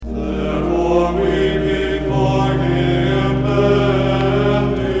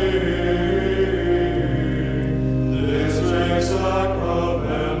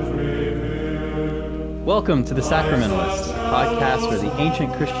Welcome to The Sacramentalist, a podcast where the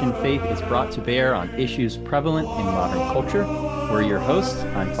ancient Christian faith is brought to bear on issues prevalent in modern culture. We're your hosts.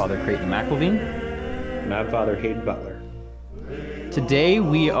 I'm Father Creighton McElveen. And I'm Father Hayden Butler. Today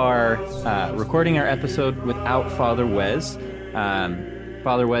we are recording our episode without Father Wes.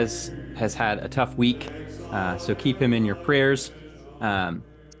 Father Wes has had a tough week, so keep him in your prayers.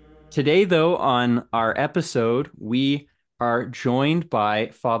 Today, though, on our episode, we are joined by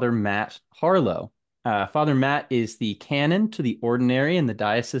Father Matt Harlow. Father Matt is the canon to the ordinary in the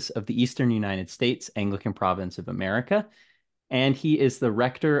Diocese of the Eastern United States, Anglican Province of America, and he is the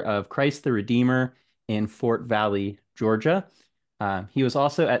rector of Christ the Redeemer in Fort Valley, Georgia. He was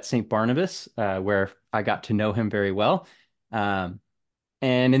also at St. Barnabas, where I got to know him very well. Um,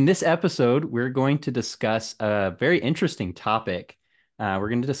 and in this episode, we're going to discuss a very interesting topic. We're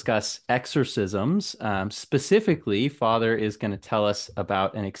going to discuss exorcisms. Specifically, Father is going to tell us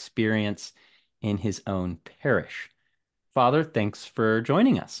about an experience in his own parish. Father, thanks for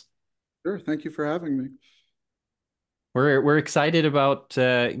joining us. Sure. Thank you for having me. We're excited about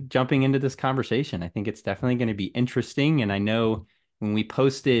jumping into this conversation. I think it's definitely going to be interesting, and I know when we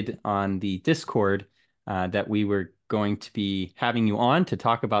posted on the Discord that we were going to be having you on to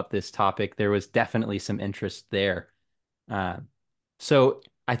talk about this topic, there was definitely some interest there. Uh, so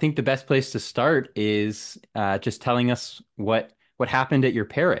I think the best place to start is just telling us what happened at your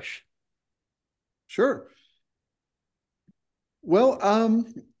parish. Sure. Well,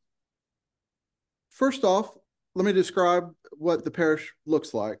 first off, let me describe what the parish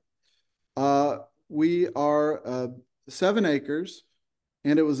looks like. Uh, we are 7 acres,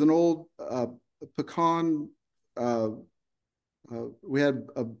 and it was an old pecan. Uh, we had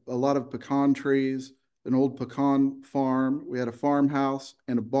a lot of pecan trees, an old pecan farm. We had a farmhouse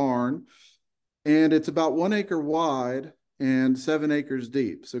and a barn, and it's about 1 acre wide and 7 acres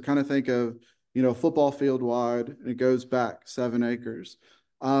deep. So kind of think of, a football field wide, and it goes back 7 acres.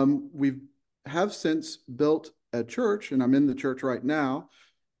 We have since built a church, and I'm in the church right now.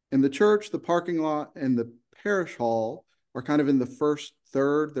 In the church, the parking lot and the parish hall are kind of in the first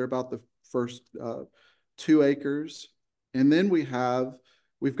third. They're about the first 2 acres. And then we've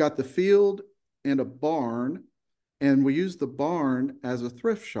got the field and a barn, and we use the barn as a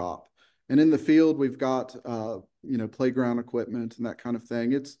thrift shop. And in the field, we've got, playground equipment and that kind of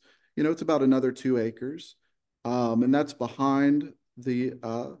thing. It's about another 2 acres. And that's behind the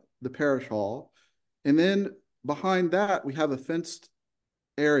parish hall. And then behind that, we have a fenced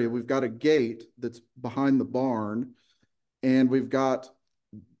area. We've got a gate that's behind the barn, and we've got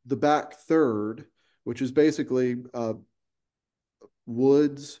the back third, which is basically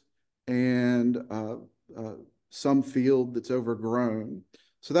woods and some field that's overgrown.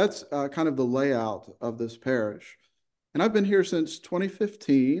 So that's kind of the layout of this parish. And I've been here since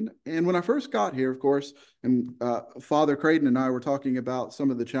 2015. And when I first got here, of course, and Father Creighton and I were talking about some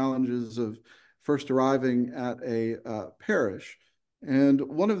of the challenges of first arriving at a parish. And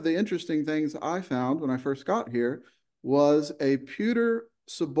one of the interesting things I found when I first got here was a pewter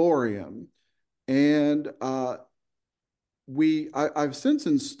ciborium. And I've since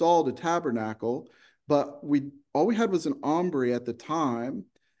installed a tabernacle, but all we had was an aumbrey at the time.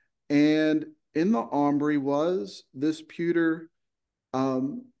 And in the aumbrey was this pewter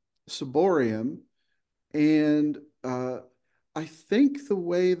ciborium. And I think the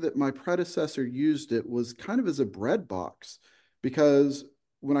way that my predecessor used it was kind of as a bread box, because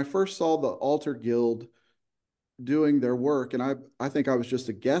when I first saw the altar guild doing their work, and I think I was just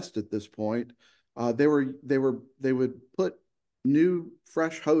a guest at this point, they would put new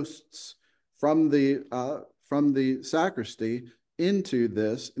fresh hosts from the sacristy into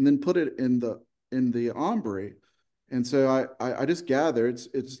this, and then put it in the aumbrey. And so I just gather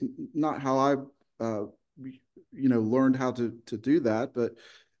it's not how I learned how to do that, but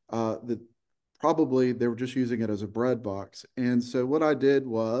probably they were just using it as a bread box. And so what I did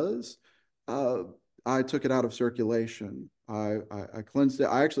was I took it out of circulation. I cleansed it.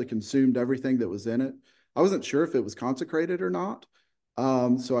 I actually consumed everything that was in it. I wasn't sure if it was consecrated or not.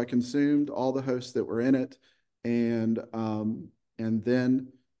 So I consumed all the hosts that were in it, and then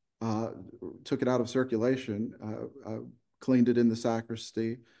took it out of circulation. Cleaned it in the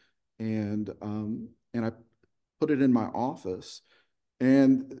sacristy, and I put it in my office.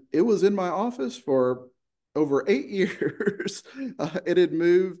 And it was in my office for over 8 years. It had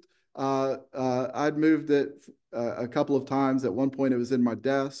moved. I'd moved it a couple of times. At one point, it was in my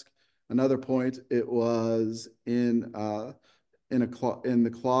desk. Another point, it was in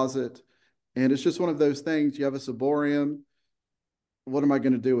the closet. And it's just one of those things. You have a ciborium. What am I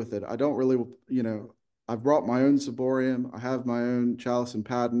going to do with it? I don't really, I've brought my own ciborium. I have my own chalice and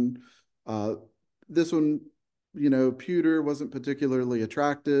paten. this one, pewter wasn't particularly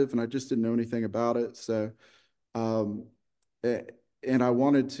attractive, and I just didn't know anything about it. So, um, eh, and I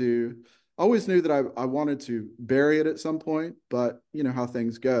wanted to, always knew that I wanted to bury it at some point, but you know how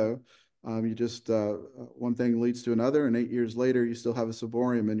things go. You just, one thing leads to another, and 8 years later, you still have a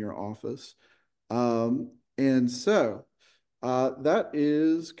ciborium in your office. And so that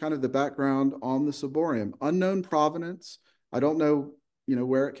is kind of the background on the ciborium. Unknown provenance. I don't know,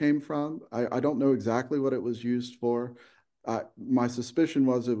 where it came from. I don't know exactly what it was used for. My suspicion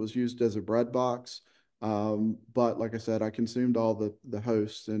was it was used as a bread box. But like I said, I consumed all the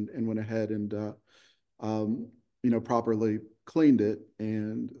hosts and went ahead and um, properly cleaned it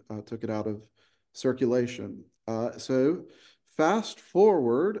and took it out of circulation. So fast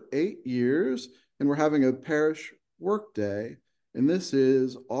forward 8 years, and we're having a parish work day. And this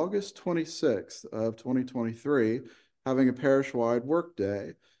is August 26th of 2023, having a parish-wide work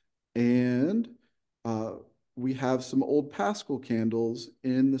day. And uh, we have some old Paschal candles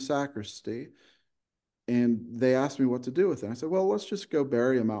in the sacristy, and they asked me what to do with it. I said, well, let's just go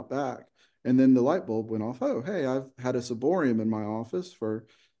bury them out back. And then the light bulb went off. Oh, hey, I've had a ciborium in my office for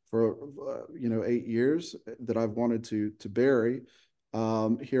 8 years that I've wanted to bury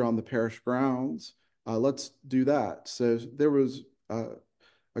here on the parish grounds. Let's do that. So there was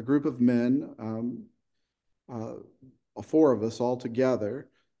a group of men, uh, four of us all together.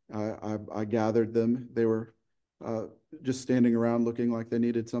 I gathered them. They were uh, just standing around looking like they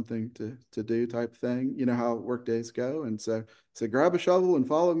needed something to do type thing. You know how work days go. And so said, grab a shovel and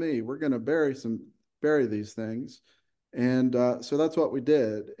follow me. We're going to bury these things. And so that's what we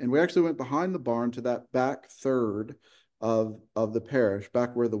did. And we actually went behind the barn to that back third of the parish,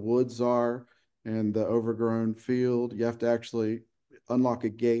 back where the woods are and the overgrown field. You have to actually unlock a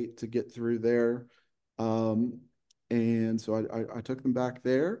gate to get through there. Um, and so I took them back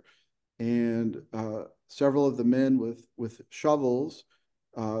there, and several of the men with shovels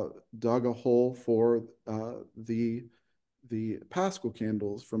uh, dug a hole for the Paschal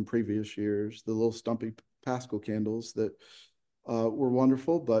candles from previous years, the little stumpy Paschal candles that were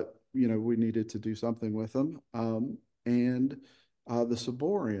wonderful, but we needed to do something with them. And the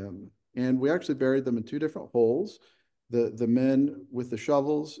ciborium, and we actually buried them in two different holes. The men with the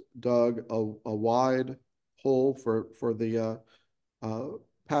shovels dug a wide hole for the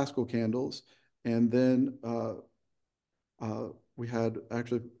Paschal candles, and then we had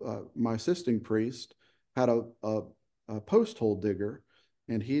actually my assisting priest had a post hole digger,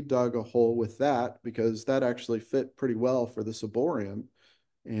 and he dug a hole with that because that actually fit pretty well for the ciborium,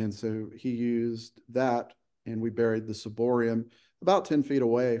 and so he used that, and we buried the ciborium about 10 feet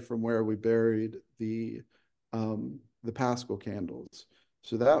away from where we buried the Paschal candles.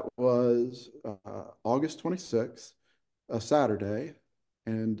 So that was August 26th, a Saturday,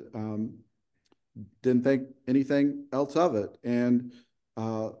 and didn't think anything else of it. And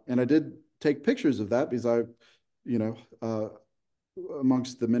I did take pictures of that because you know, uh,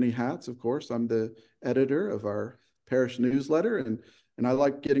 amongst the many hats, of course, I'm the editor of our parish newsletter, and I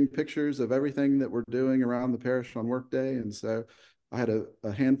like getting pictures of everything that we're doing around the parish on workday. And so I had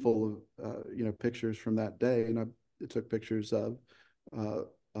a handful of pictures from that day, and I took pictures of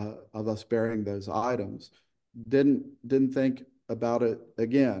us burying those items. Didn't think about it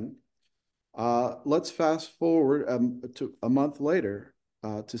again. Let's fast forward to a month later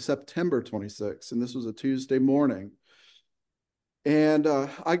to September 26th, and this was a Tuesday morning. And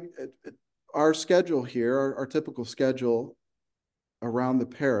our schedule here, our typical schedule around the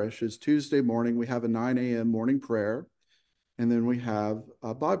parish is Tuesday morning, we have a 9 a.m. morning prayer, and then we have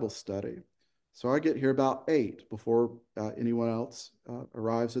a Bible study. So I get here about 8 before anyone else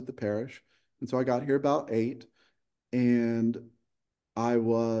arrives at the parish. And so I got here about 8, and I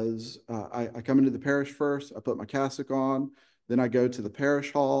come into the parish first. I put my cassock on, then I go to the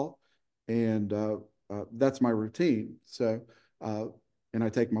parish hall, and that's my routine. So, uh, and I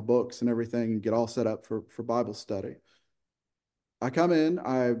take my books and everything and get all set up for Bible study. I come in,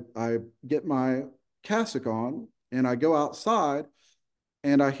 I get my cassock on, and I go outside,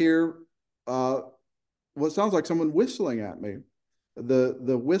 and I hear what sounds like someone whistling at me.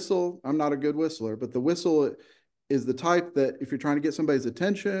 The whistle, I'm not a good whistler, but the whistle is the type that if you're trying to get somebody's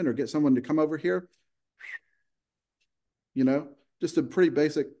attention or get someone to come over here, just a pretty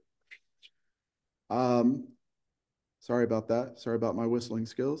basic. Um, Sorry about that. Sorry about my whistling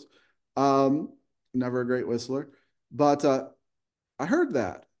skills. Um, Never a great whistler, but I heard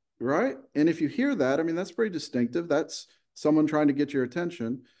that, right? And if you hear that, I mean, that's pretty distinctive. That's someone trying to get your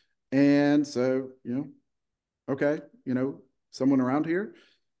attention. And so, okay, someone around here.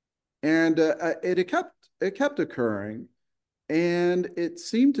 And it kept occurring. and it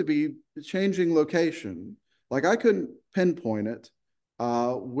seemed to be changing location. Like I couldn't pinpoint it,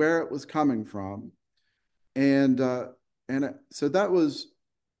 where it was coming from, and so that was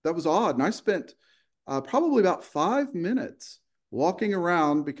odd. And I spent probably about 5 minutes walking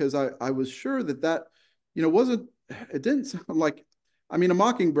around because I was sure that wasn't. It didn't sound like. I mean, a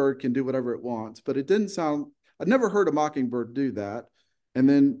mockingbird can do whatever it wants, but it didn't sound. I'd never heard a mockingbird do that, and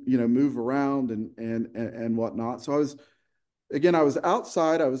then move around and whatnot. So I was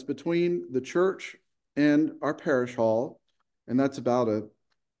outside. I was between the church and our parish hall, and that's about a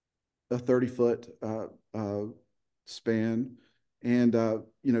 30-foot span, and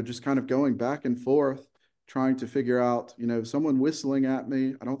just kind of going back and forth, trying to figure out, someone whistling at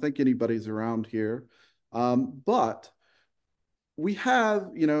me. I don't think anybody's around here, but we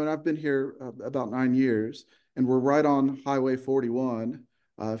have, and I've been here about 9 years, and we're right on Highway 41.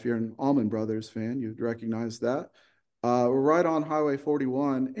 If you're an Allman Brothers fan, you'd recognize that. We're right on Highway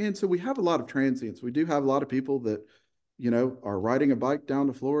 41. And so we have a lot of transients. We do have a lot of people that, are riding a bike down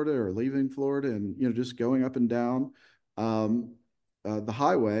to Florida or leaving Florida and, just going up and down the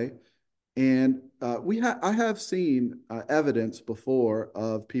highway. And I have seen evidence before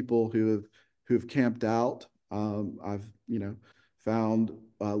of people who've camped out. I've found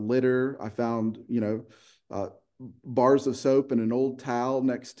litter. I found bars of soap and an old towel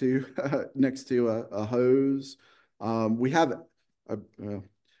next to next to a hose. We have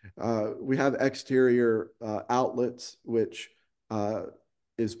exterior outlets, which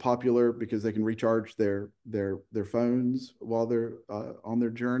is popular because they can recharge their phones while they're on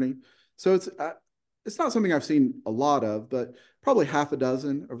their journey. So it's not something I've seen a lot of, but probably half a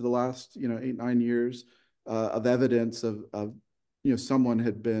dozen over the last 8, 9 years of evidence of someone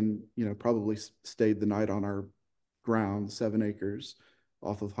had been probably stayed the night on our ground, 7 acres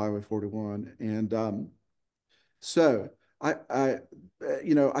off of Highway 41, and so I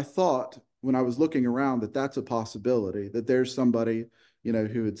thought when I was looking around that that's a possibility, that there's somebody,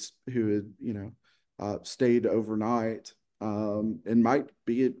 who had stayed overnight, and might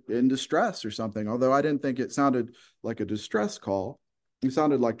be in distress or something. Although I didn't think it sounded like a distress call. It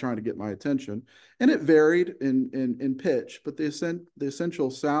sounded like trying to get my attention, and it varied in pitch, but the essential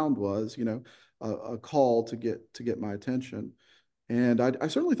sound was, a call to get my attention. And I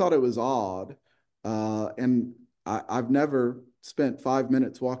certainly thought it was odd. And I've never spent 5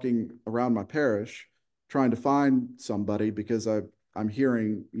 minutes walking around my parish trying to find somebody because I'm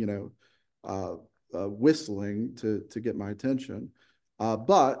hearing, whistling to get my attention.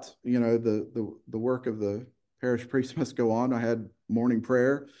 But the work of the parish priest must go on. I had morning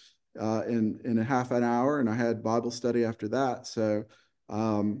prayer in a half an hour, and I had Bible study after that. So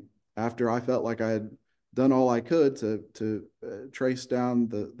after I felt like I had done all I could to trace down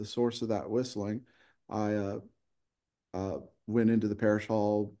the source of that whistling, I went into the parish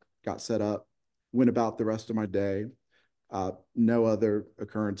hall, got set up, went about the rest of my day. No other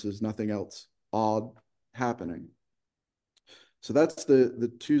occurrences, nothing else odd happening. So that's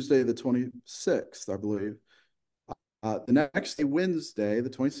the Tuesday, the 26th, I believe. The next day, Wednesday, the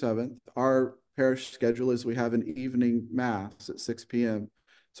 27th, our parish schedule is we have an evening mass at 6 p.m.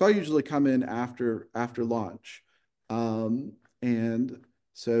 So I usually come in after lunch. And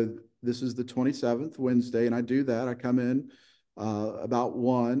so this is the 27th, Wednesday, and I do that. I come in about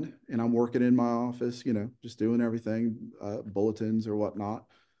 1, and I'm working in my office, just doing everything, bulletins or whatnot.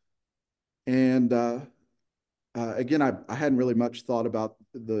 And again, I hadn't really much thought about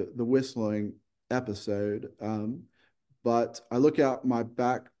the whistling episode, but I look out my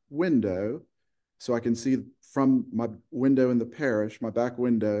back window so I can see from my window in the parish, my back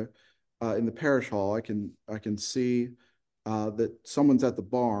window in the parish hall. I can see that someone's at the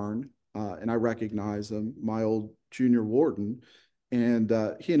barn, and I recognize him, my old junior warden, and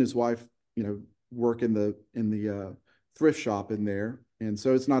he and his wife, work in the thrift shop in there, and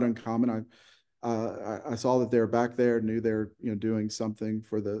so it's not uncommon. I saw that they were back there, knew they were doing something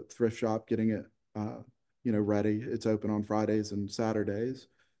for the thrift shop, getting it ready. It's open on Fridays and Saturdays,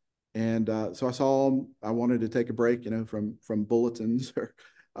 and so I saw them. I wanted to take a break, from bulletins, or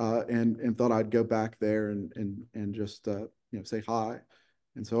and thought I'd go back there and just say hi,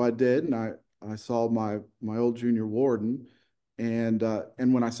 and so I did, and I saw my old junior warden, and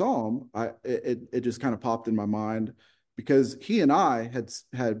when I saw him, it just kind of popped in my mind because he and I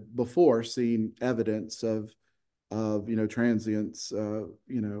had before seen evidence of transients uh,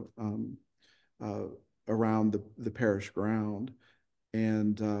 around the parish ground,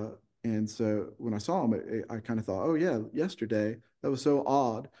 and and so when I saw him, I kind of thought, oh yeah, yesterday that was so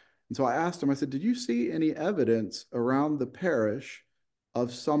odd. And so I asked him, I said, did you see any evidence around the parish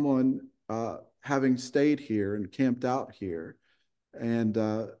of someone having stayed here and camped out here? and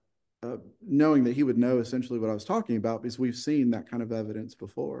knowing that he would know essentially what I was talking about because we've seen that kind of evidence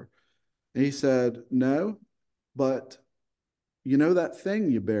before. And he said, "No, but you know that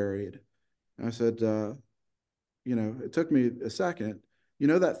thing you buried?" And I said, it took me a second. You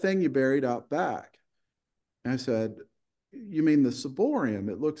know that thing you buried out back? And I said, "You mean the ciborium?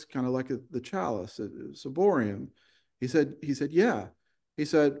 It looks kind of like the chalice, ciborium." He said, "Yeah." He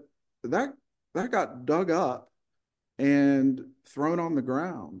said, "That that got dug up and thrown on the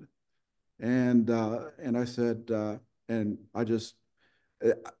ground." And I said, and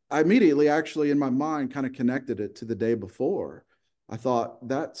I immediately actually in my mind kind of connected it to the day before. I thought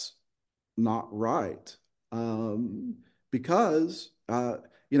that's not right. Because,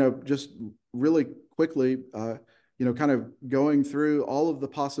 just really quickly, kind of going through all of the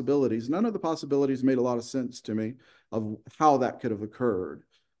possibilities, none of the possibilities made a lot of sense to me of how that could have occurred.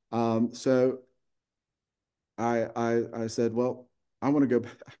 So I said, well, I want to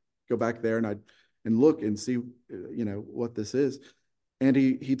go back there and look and see, what this is. And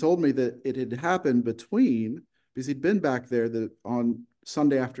he told me that it had happened between because he'd been back there on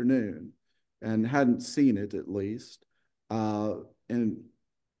Sunday afternoon and hadn't seen it at least. And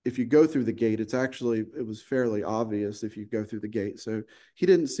if you go through the gate, it was fairly obvious if you go through the gate. So he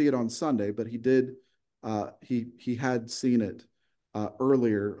didn't see it on Sunday, but he did. He had seen it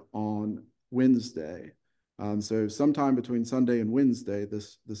earlier on Wednesday. So sometime between Sunday and Wednesday,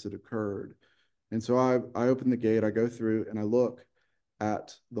 this had occurred. And so I open the gate, I go through, and I look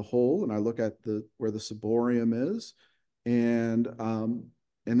at the hole, and I look at the where the ciborium is, and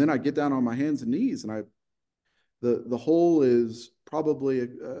then I get down on my hands and knees, and the hole is probably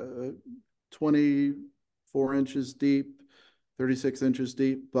 24 inches deep, 36 inches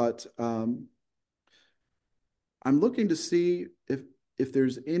deep, but I'm looking to see if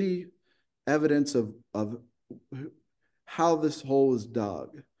there's any evidence of how this hole is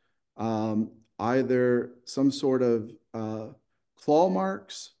dug. Either some sort of claw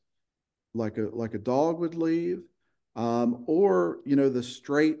marks, like a dog would leave, or the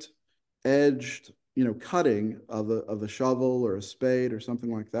straight edged cutting of a shovel or a spade or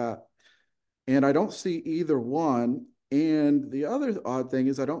something like that. And I don't see either one. And the other odd thing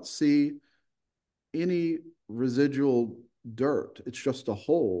is I don't see any residual dirt. It's just a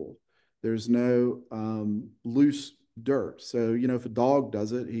hole. There's no loose dirt. So, if a dog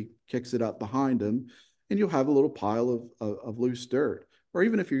does it, he kicks it up behind him, and you'll have a little pile of loose dirt. Or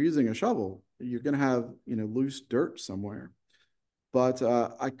even if you're using a shovel, you're going to have, loose dirt somewhere. But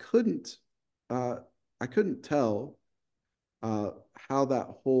uh, I couldn't tell how that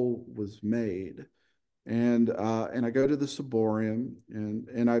hole was made. And I go to the ciborium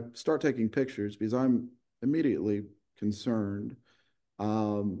and I start taking pictures because I'm immediately concerned.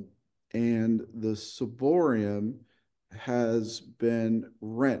 Um, and the ciborium has been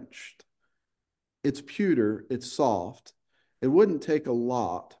wrenched. It's pewter, it's soft. It wouldn't take a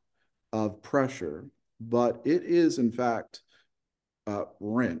lot of pressure, but it is in fact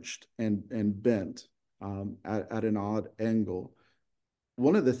wrenched and bent at an odd angle.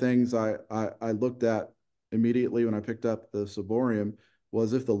 One of the things I looked at immediately when I picked up the ciborium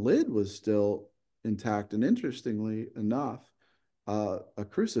was if the lid was still intact. And interestingly enough, a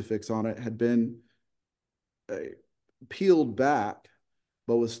crucifix on it had been uh, peeled back,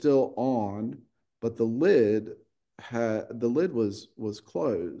 but was still on. But the lid was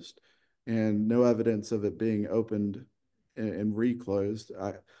closed, and no evidence of it being opened and reclosed.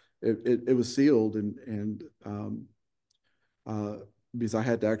 It was sealed and uh, because I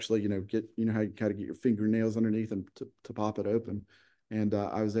had to actually, get, how you kind of get your fingernails underneath and to pop it open. And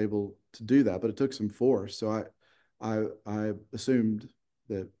I was able to do that, but it took some force. So I assumed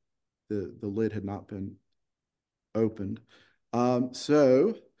that the lid had not been opened.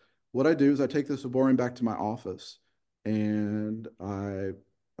 So what I do is I take this ciborium back to my office, and uh,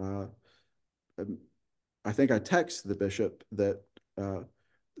 um, I think I text the bishop that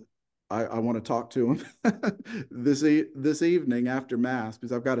I want to talk to him this evening after mass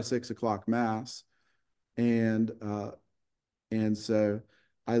because I've got a 6 o'clock mass, and so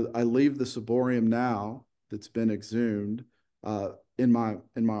I leave the ciborium now that's been exhumed in my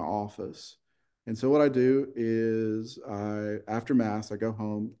office. And so what I do is after mass I go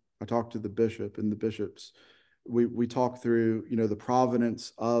home, I talk to the bishop, and the bishops we talk through the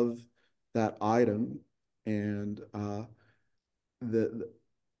provenance of that item, and the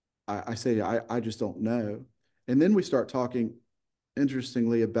I say I just don't know. And then we start talking,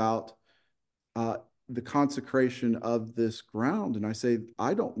 interestingly, about uh, the consecration of this ground. And I say,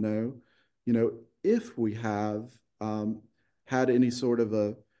 I don't know, if we have had any sort of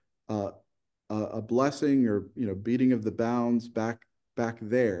a blessing or beating of the bounds back back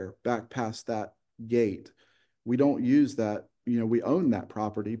there, back past that gate. We don't use that. We own that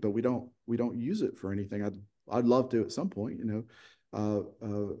property, but we don't use it for anything. I'd love to at some point,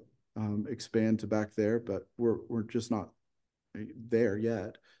 expand to back there, but we're just not there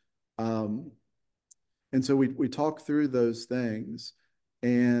yet. Um, and so we talk through those things,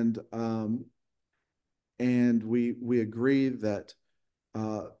 and we agree that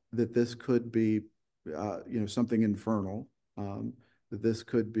this could be something infernal, that this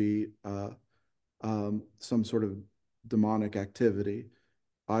could be some sort of demonic activity,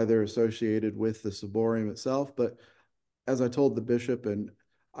 either associated with the ciborium itself. But as I told the bishop, and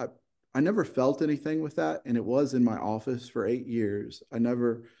I, I never felt anything with that, and it was in my office for 8 years.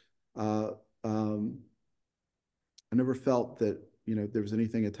 Uh, um, I never felt that there was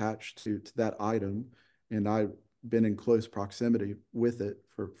anything attached to that item, and I've been in close proximity with it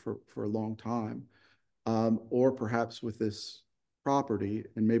for a long time. Or perhaps with this property,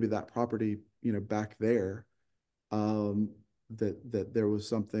 and maybe that property back there, um, that there was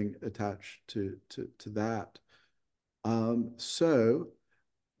something attached to that. So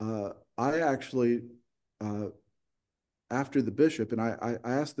I actually, uh, after the bishop, and I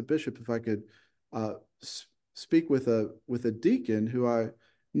asked the bishop if I could uh, speak with a deacon who I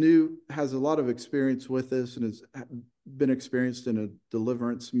knew has a lot of experience with this and has been experienced in a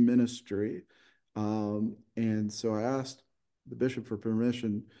deliverance ministry. And so I asked the bishop for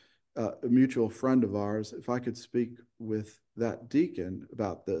permission, a mutual friend of ours, if I could speak with that deacon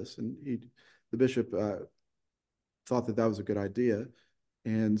about this. And the bishop thought that was a good idea.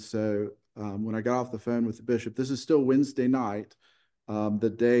 And so when I got off the phone with the bishop, this is still Wednesday night,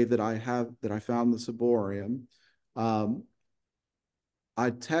 the day that I found the ciborium. Um,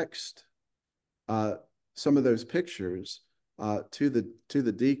 I text uh, some of those pictures to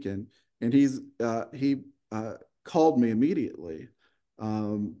the deacon, and he called me immediately,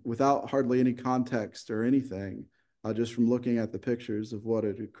 without hardly any context or anything, just from looking at the pictures of what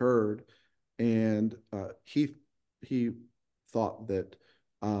had occurred, and he thought that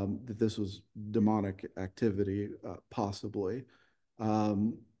this was demonic activity, possibly,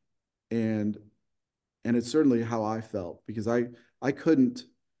 um, and it's certainly how I felt, because I couldn't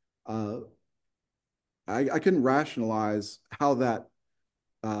uh, I couldn't rationalize how that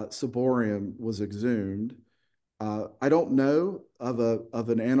ciborium was exhumed. I don't know of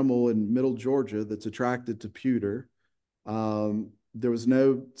an animal in Middle Georgia that's attracted to pewter. There was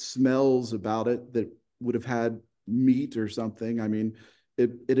no smells about it that would have had meat or something. I mean,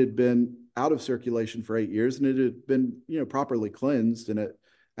 it had been out of circulation for 8 years, and it had been properly cleansed, and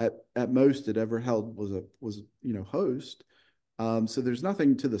at most it ever held was host. So there's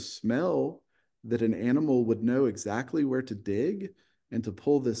nothing to the smell that an animal would know exactly where to dig and to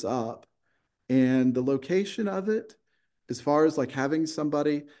pull this up. And the location of it, as far as like having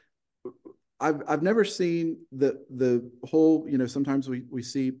somebody, I've never seen the whole, sometimes we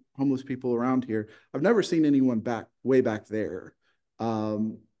see homeless people around here. I've never seen anyone way back there.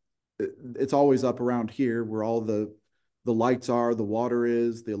 Um, it's always up around here where all the lights are, the water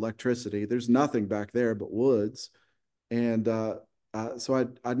is, the electricity. There's nothing back there but woods. And so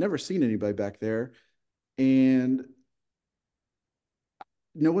I'd never seen anybody back there, and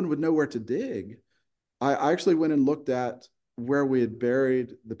no one would know where to dig. I actually went and looked at where we had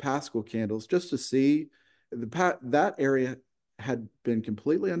buried the Paschal candles just to see that area had been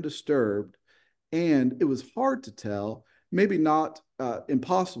completely undisturbed, and it was hard to tell, maybe not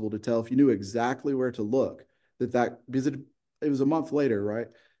impossible to tell if you knew exactly where to look. Because it was a month later, right?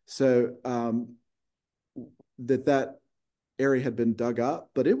 So that area had been dug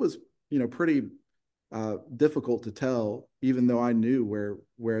up, but it was pretty difficult to tell, even though I knew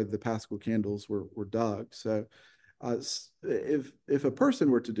where the Paschal candles were dug. So if a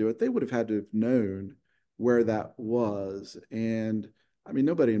person were to do it, they would have had to have known where that was. And I mean,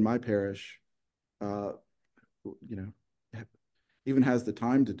 nobody in my parish, uh, you know, even has the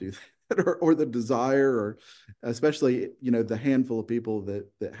time to do that, or the desire, or especially the handful of people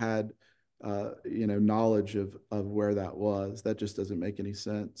that had knowledge of where that was. That just doesn't make any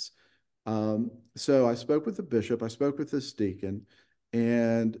sense. So I spoke with the bishop, I spoke with this deacon,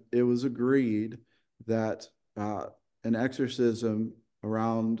 and it was agreed that an exorcism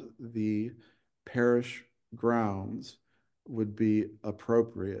around the parish grounds would be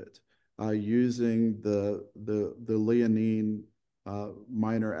appropriate, using the Leonine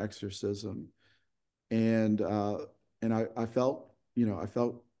minor exorcism, and I felt I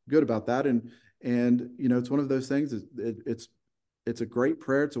felt good about that, and it's one of those things. It's a great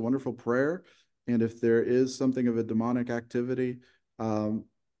prayer. It's a wonderful prayer. And if there is something of a demonic activity,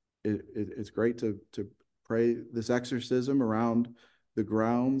 it's great to pray this exorcism around the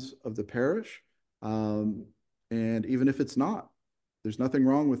grounds of the parish. Um, and even if it's not, there's nothing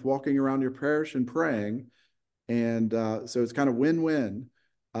wrong with walking around your parish and praying. And so it's kind of win-win.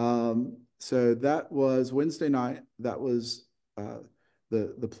 So that was Wednesday night. That was uh,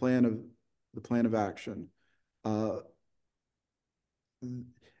 the plan of action. Uh,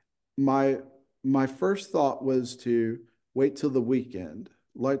 my my first thought was to wait till the weekend.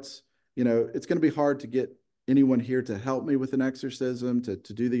 Let's, it's going to be hard to get anyone here to help me with an exorcism, to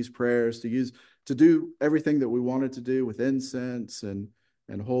do these prayers, to do everything that we wanted to do with incense and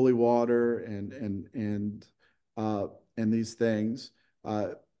holy water uh, and these things. Uh,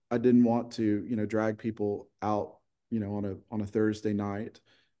 I didn't want to, drag people out, on a Thursday night.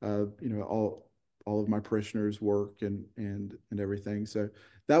 All of my parishioners work and everything. So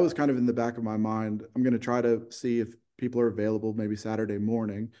that was kind of in the back of my mind. I'm going to try to see if people are available maybe Saturday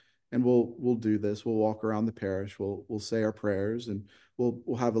morning, and we'll do this. We'll walk around the parish. We'll say our prayers, and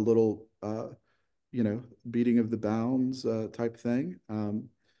we'll have a little beating of the bounds type thing,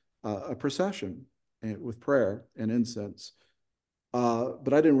 a procession with prayer and incense.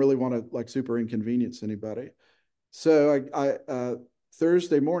 But I didn't really want to like super inconvenience anybody. So I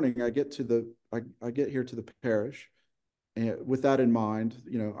Thursday morning I get here to the parish, and with that in mind,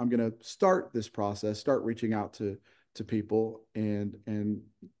 I'm going to start this process, start reaching out to people and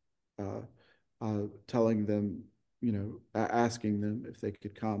uh, telling them, asking them if they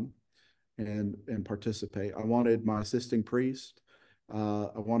could come and participate. I wanted my assisting priest, I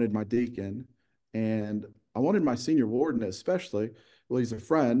wanted my deacon, and I wanted my senior warden especially. Well, he's a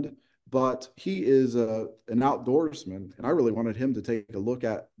friend, but he is an outdoorsman, and I really wanted him to take a look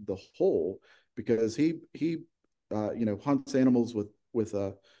at the hole because he hunts animals with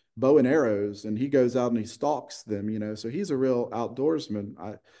bow and arrows, and he goes out and he stalks them. So he's a real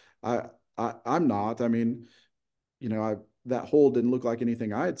outdoorsman. I I'm not. I mean, I that hole didn't look like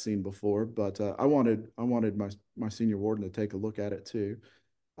anything I had seen before, but I wanted my senior warden to take a look at it too.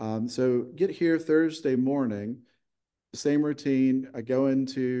 So get here Thursday morning, same routine. I go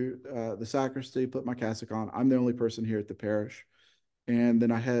into the sacristy, put my cassock on. I'm the only person here at the parish, and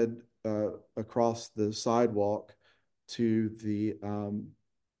then I head across the sidewalk to the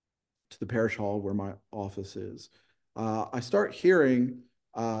parish hall where my office is. I start hearing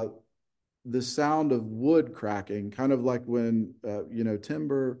the sound of wood cracking, kind of like when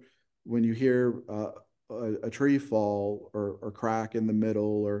timber, when you hear a tree fall or crack in the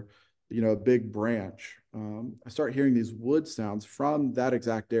middle, or a big branch. I start hearing these wood sounds from that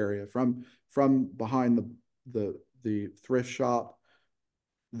exact area, from behind the thrift shop.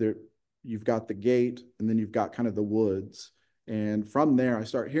 There, you've got the gate, and then you've got kind of the woods, and from there I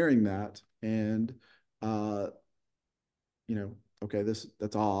start hearing that, and uh, okay,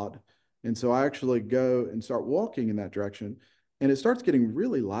 that's odd. And so I actually go and start walking in that direction, and it starts getting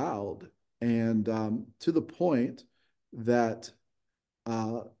really loud, and to the point that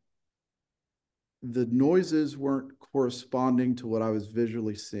uh, the noises weren't corresponding to what I was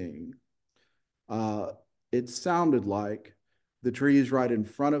visually seeing. Uh, it sounded like the trees right in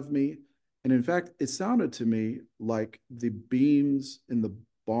front of me. And in fact, it sounded to me like the beams in the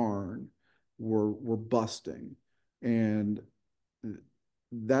barn were busting. And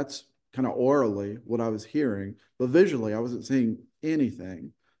that's kind of orally what I was hearing, but visually I wasn't seeing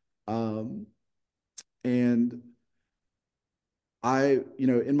anything. Um, and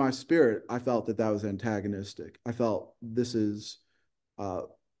in my spirit, I felt that was antagonistic. I felt this is uh,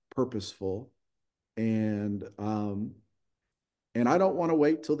 purposeful, and I don't want to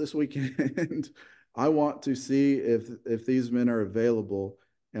wait till this weekend. I want to see if these men are available,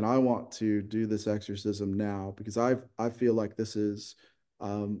 and I want to do this exorcism now because I feel like this is,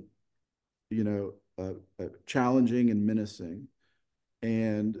 um, challenging and menacing,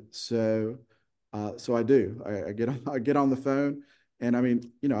 and so I do. I get on the phone, and I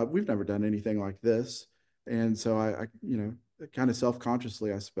mean, we've never done anything like this, and so I kind of self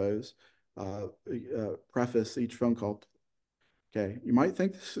consciously, I suppose, preface each phone call. Okay, you might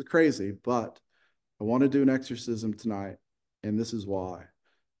think this is crazy, but I want to do an exorcism tonight, and this is why.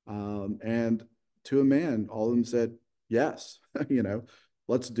 And to a man, all of them said yes.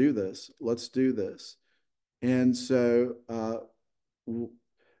 Let's do this. Let's do this. And so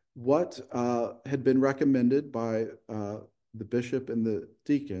what had been recommended by the bishop and the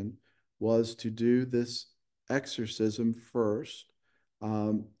deacon was to do this exorcism first,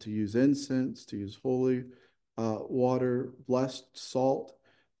 to use incense, to use holy water, blessed salt,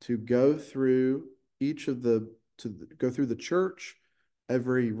 to go through each of go through the church,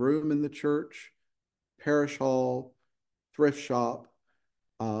 every room in the church, parish hall, thrift shop,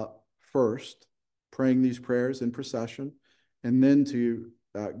 uh, first, praying these prayers in procession, and then to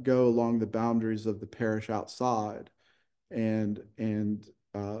go along the boundaries of the parish outside and and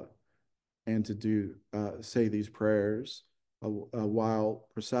uh, and to do say these prayers while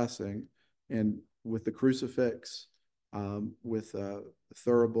processing and with the crucifix, with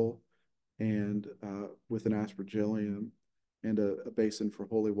thurible, and with an aspergillium and a basin for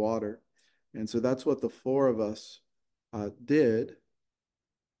holy water. And so that's what the four of us did.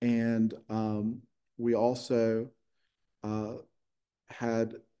 And we also uh,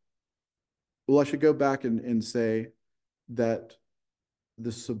 had, well, I should go back and say that the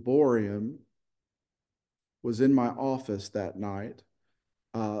ciborium was in my office that night,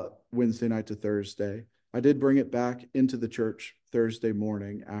 Wednesday night to Thursday. I did bring it back into the church Thursday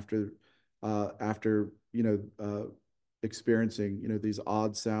morning after experiencing these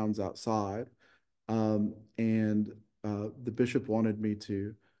odd sounds outside, and the bishop wanted me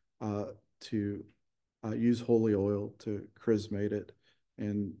uh, to use holy oil to chrismate it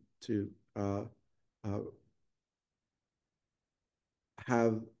and to uh, uh,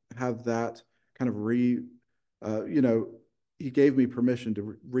 have have that kind of uh, you know he gave me permission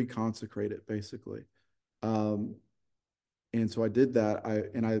to reconsecrate it basically. um, and so I did that.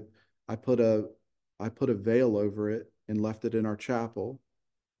 I put a veil over it and left it in our chapel.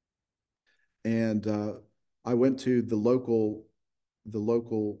 And I went to the local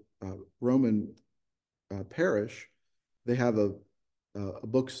Roman parish. They have a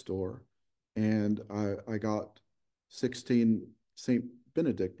bookstore, and I got 16 Saint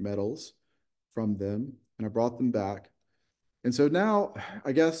Benedict medals from them, and I brought them back. And so now,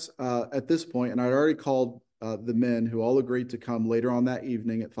 I guess at this point, and I'd already called the men who all agreed to come later on that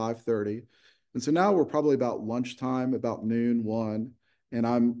evening at 5:30. And so now we're probably about lunchtime, about noon, one, and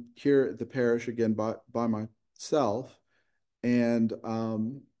I'm here at the parish again by myself, and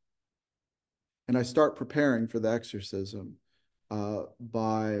I start preparing for the exorcism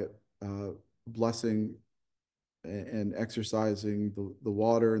by blessing and exercising the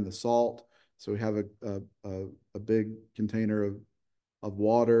water and the salt. So we have a big container of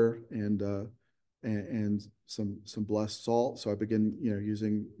water and some blessed salt. So I begin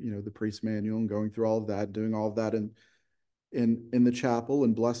using the priest manual and going through all of that, doing all of that in the chapel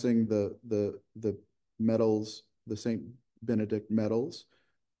and blessing the medals, the Saint Benedict medals,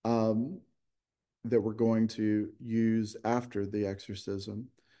 um, that we're going to use after the exorcism.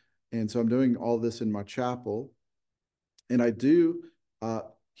 And so I'm doing all this in my chapel, and I do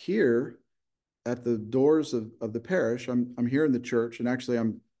here at the doors of the parish. I'm here in the church, and actually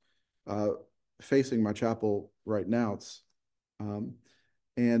I'm uh, facing my chapel right now. It's um,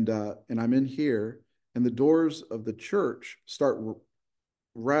 and I'm in here, and the doors of the church start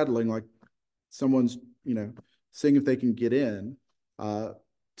rattling like someone's seeing if they can get in uh,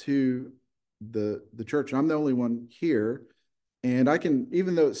 to the church. And I'm the only one here, and I can,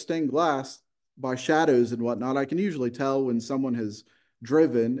 even though it's stained glass by shadows and whatnot, I can usually tell when someone has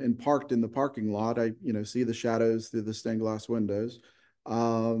driven and parked in the parking lot. I see the shadows through the stained glass windows,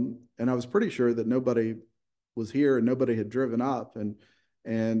 and I was pretty sure that nobody was here and nobody had driven up,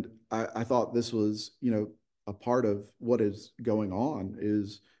 and I thought this was a part of what is going on.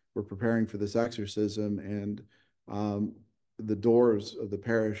 Is we're preparing for this exorcism, and the doors of the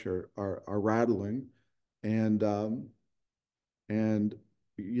parish are rattling, and and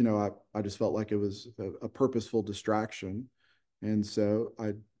I just felt like it was a purposeful distraction, and so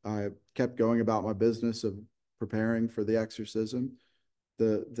I kept going about my business of preparing for the exorcism.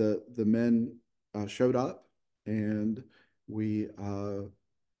 The men showed up, and we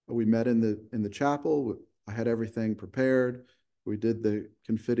met in the chapel. I had everything prepared. We did the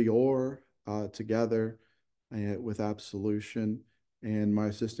Confiteor together with absolution, and my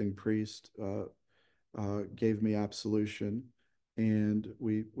assisting priest gave me absolution, and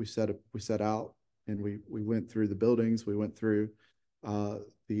we set out, and we went through the buildings. We went uh,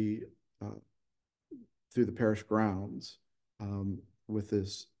 the uh, through the parish grounds with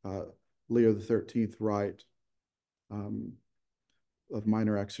this Leo the 13th rite um, of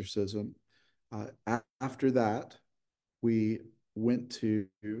minor exorcism. After that, we went to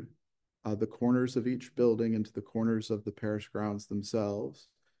the corners of each building, into the corners of the parish grounds themselves,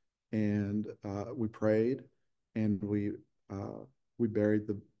 and we prayed, and we buried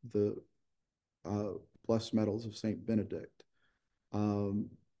the uh, blessed medals of Saint Benedict um,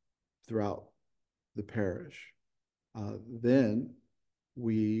 throughout the parish. Then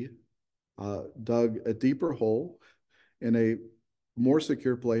we dug a deeper hole in a more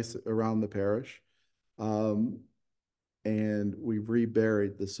secure place around the parish, um, and we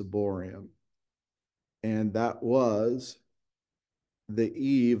reburied the ciborium. And that was the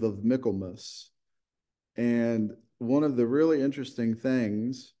eve of Michaelmas. And one of the really interesting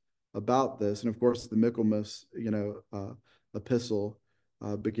things about this, and of course the Michaelmas, epistle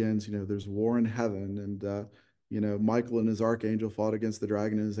begins. There's war in heaven, and Michael and his archangel fought against the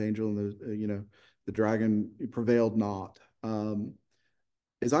dragon and his angel, and the dragon prevailed not.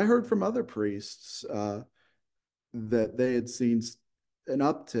 As I heard from other priests, that they had seen an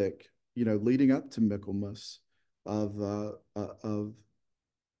uptick, leading up to Michaelmas of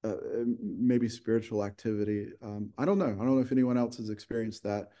maybe spiritual activity. I don't know. I don't know if anyone else has experienced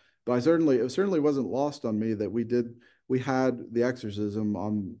that, but it certainly wasn't lost on me that we had the exorcism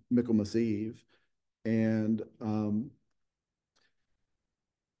on Michaelmas Eve, and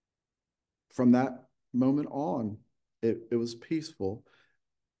from that moment on, it was peaceful.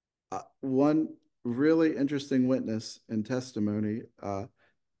 One really interesting witness and testimony. I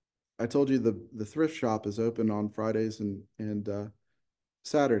told you the thrift shop is open on Fridays and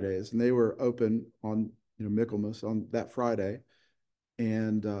Saturdays, and they were open on Michaelmas on that Friday,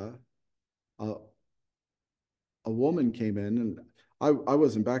 and a, a woman came in, and I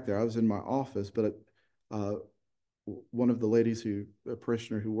wasn't back there. I was in my office, but uh, one of the ladies a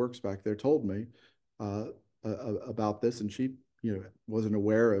parishioner who works back there, told me uh, about this, and she wasn't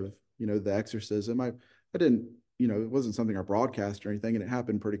aware of the exorcism. I didn't, it wasn't something I broadcast or anything, and it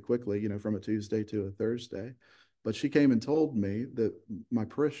happened pretty quickly, from a Tuesday to a Thursday. But she came and told me that my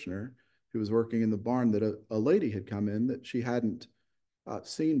parishioner, who was working in the barn, that a lady had come in that she hadn't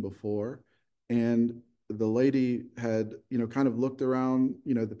seen before, and the lady had kind of looked around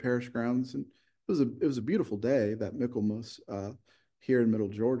the parish grounds, and it was a beautiful day, that Michaelmas, here in Middle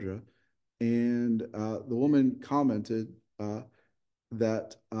Georgia, and the woman commented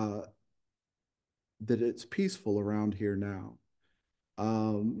that that it's peaceful around here now,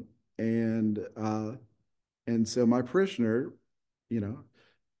 um, and uh, and so my parishioner, you know,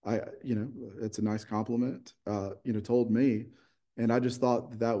 it's a nice compliment, told me, and I just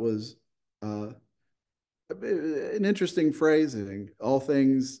thought that was uh, an interesting phrasing. All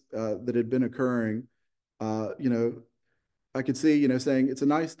things that had been occurring, I could see, saying it's a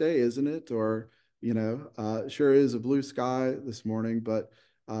nice day, isn't it? Or, sure is a blue sky this morning, but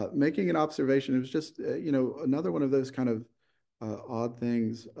making an observation, it was just, another one of those kind of odd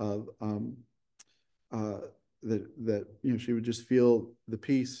things of uh, that she would just feel the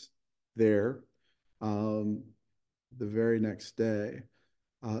peace there um, the very next day.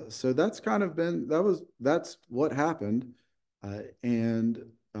 So that's kind of been that's what happened, and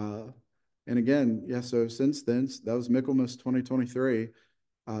uh, and again, yeah. So since then, that was Michaelmas 2023.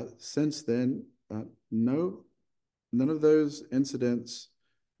 Since then, no, none of those incidents,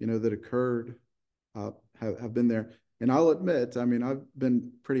 that occurred uh, have been there. And I'll admit, I mean, I've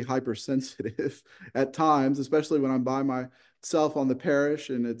been pretty hypersensitive at times, especially when I'm by myself on the parish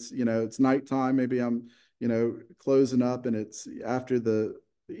and it's nighttime. Maybe I'm, closing up and it's after the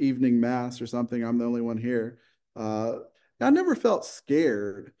evening mass or something. I'm the only one here. Uh, I never felt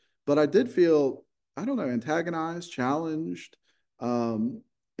scared, but I did feel, I don't know, antagonized, challenged. Um,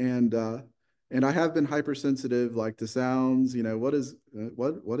 and, uh, and I have been hypersensitive, like to sounds. What is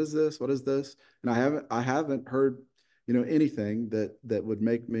this? What is this? And I haven't heard anything that would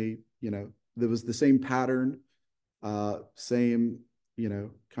make me there was the same pattern, same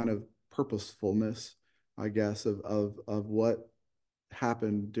kind of purposefulness, I guess, of what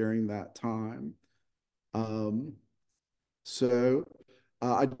happened during that time. Um, so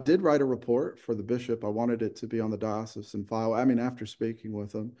I did write a report for the bishop. I wanted it to be on the diocesan file. I mean, after speaking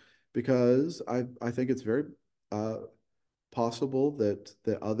with him, because I think it's very uh, possible that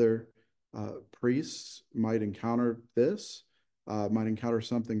other priests might encounter this, might encounter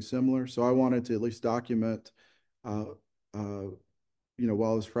something similar. So I wanted to at least document, uh, uh,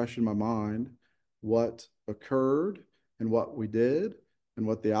 while it was fresh in my mind, what occurred and what we did and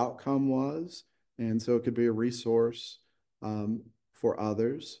what the outcome was, and so it could be a resource for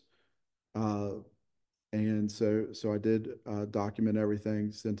others. Uh, and so I did document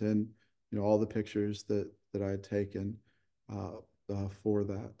everything, sent in all the pictures that I had taken uh, for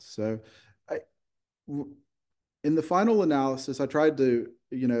that. So I, in the final analysis, I tried to,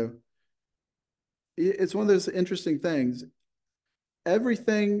 it's one of those interesting things.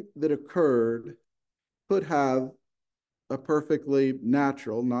 Everything that occurred could have a perfectly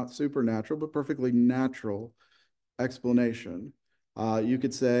natural, not supernatural, but perfectly natural explanation. You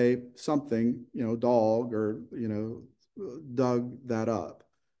could say something, dog, or, dug that up.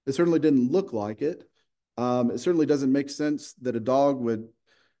 It certainly didn't look like it. It certainly doesn't make sense that a dog would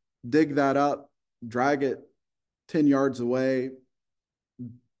dig that up, drag it 10 yards away,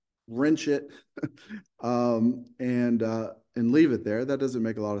 wrench it, and leave it there. That doesn't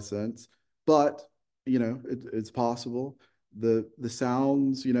make a lot of sense. But it's possible. The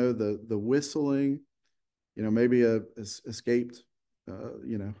sounds, the whistling, maybe a escaped,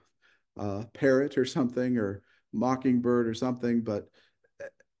 parrot or something, or mockingbird or something, but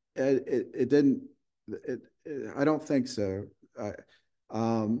it didn't. I don't think so. I,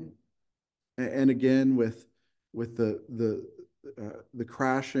 and again, with the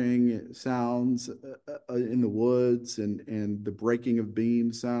crashing sounds in the woods, and the breaking of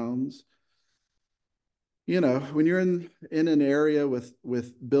beam sounds. When you're in an area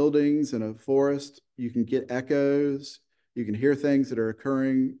with buildings and a forest, you can get echoes. You can hear things that are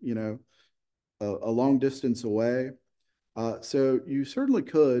occurring, a long distance away. So you certainly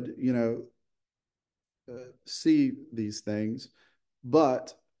could, see these things,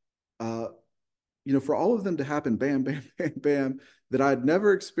 but uh, for all of them to happen, bam, bam, bam, bam, that I'd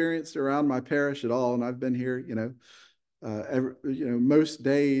never experienced around my parish at all, and I've been here, most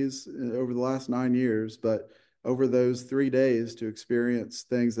days over the last 9 years, but over those 3 days to experience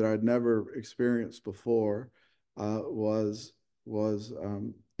things that I'd never experienced before was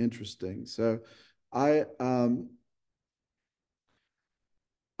interesting. So I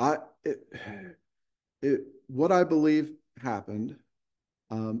I it, what I believe happened.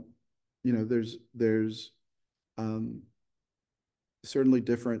 Um, there's um, certainly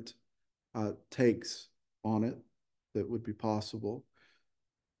different takes on it that would be possible.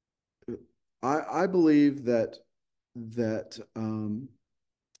 I believe that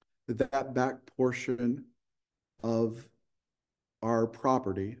back portion of our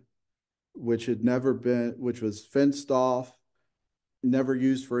property, which was fenced off, never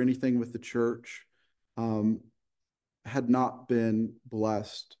used for anything with the church, um, had not been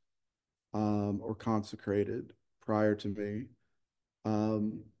blessed or consecrated prior to me.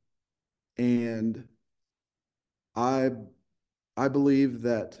 Um, and I I believe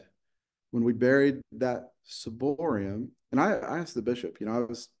that when we buried that ciborium, and I asked the bishop, did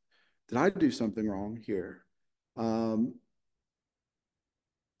I do something wrong here? Um,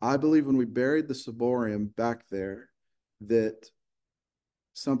 I believe when we buried the ciborium back there, that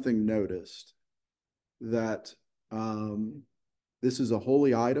something noticed that this is a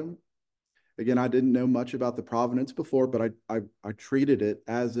holy item. Again, I didn't know much about the provenance before, but I treated it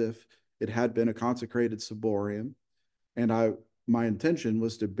as if it had been a consecrated ciborium, and my intention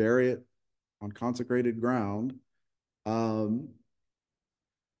was to bury it on consecrated ground. Um,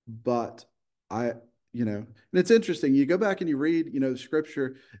 but I, and it's interesting. You go back and you read,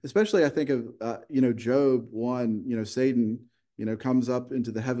 scripture, especially I think of, Job 1, Satan, comes up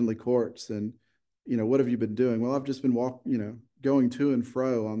into the heavenly courts, and, what have you been doing? Well, I've just been going to and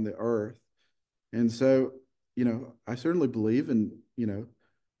fro on the earth. And so, I certainly believe in,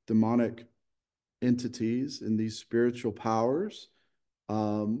 demonic entities and these spiritual powers.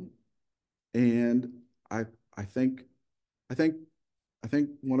 Um, and I, I think, I think, I think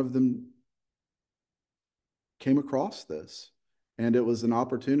one of them came across this, and it was an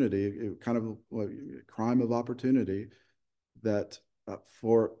opportunity, kind of a crime of opportunity that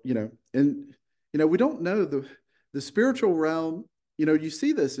for and we don't know the spiritual realm. You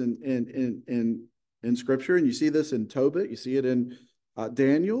see this in scripture, and you see this in Tobit, you see it in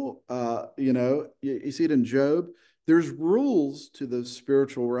Daniel, you see it in Job. There's rules to the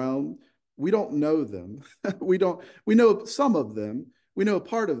spiritual realm. We don't know them. We know some of them, we know a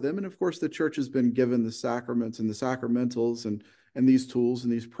part of them, and of course the church has been given the sacraments and the sacramentals, and these tools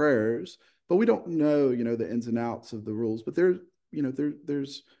and these prayers, but we don't know, the ins and outs of the rules. But there's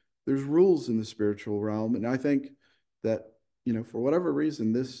rules in the spiritual realm, and I think that, for whatever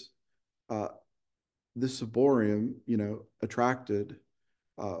reason, uh, this ciborium, attracted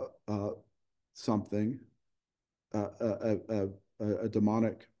uh, uh, something, a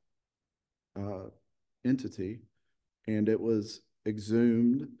demonic uh, entity, and it was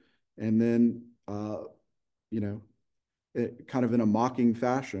exhumed, and then you know kind of in a mocking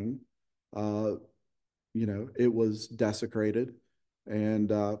fashion, uh, it was desecrated, and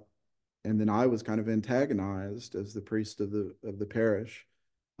then I was kind of antagonized as the priest of the parish.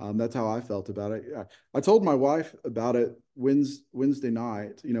 That's how I felt about it. I told my wife about it Wednesday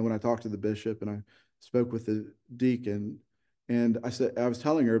night, when I talked to the bishop and I spoke with the deacon, and I was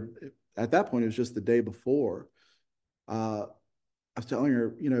telling her at that point, it was just the day before. I was telling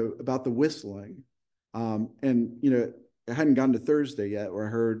her, about the whistling, and I hadn't gotten to Thursday yet, where I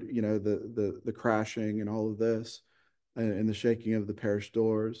heard, the crashing and all of this, and the shaking of the parish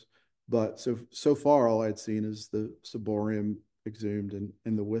doors. But so far, all I'd seen is the ciborium exhumed,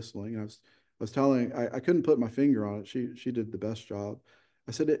 and the whistling. I was telling, I couldn't put my finger on it. She did the best job.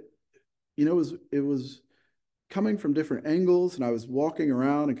 I said it was coming from different angles, and I was walking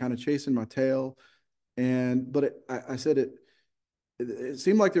around and kind of chasing my tail. And but I said it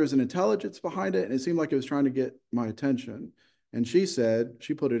seemed like there was an intelligence behind it, and it seemed like it was trying to get my attention. And she said,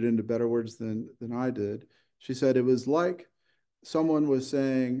 she put it into better words than I did. She said it was like someone was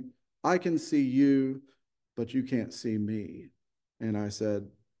saying, I can see you, but you can't see me. And I said,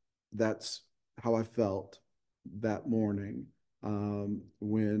 that's how I felt that morning,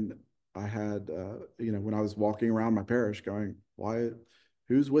 when I had, when I was walking around my parish going, why,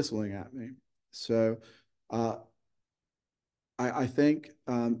 who's whistling at me? So uh, I think,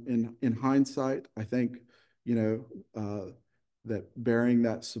 in hindsight, I think, you know, that bearing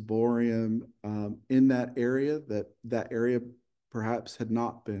that ciborium, in that area, that area perhaps had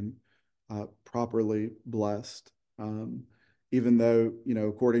not been properly blessed. Even though,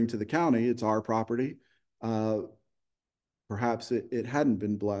 according to the county, it's our property, uh, perhaps it hadn't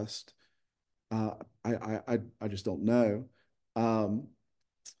been blessed. Uh, I just don't know. Um,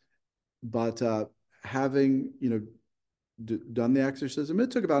 but having, done the exorcism, it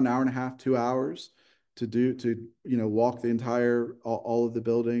took about an hour and a half, 2 hours to walk the entire all of the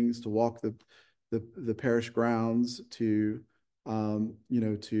buildings, to walk the parish grounds, to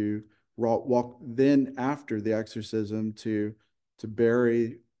to walk, then after the exorcism, to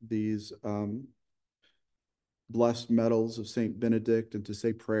bury these blessed medals of Saint Benedict, and to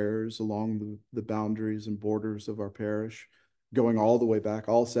say prayers along the boundaries and borders of our parish, going all the way back,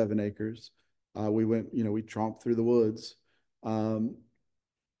 all 7 acres. We went, we tromped through the woods. Um,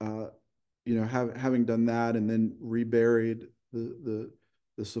 uh, having done that and then reburied the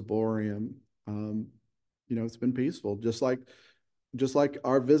ciborium, it's been peaceful. Just like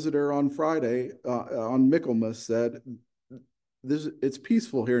our visitor on Friday, on Michaelmas, said, it's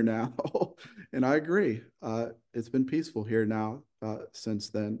peaceful here now. And I agree. It's been peaceful here now, since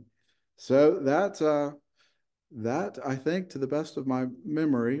then. So that I think, to the best of my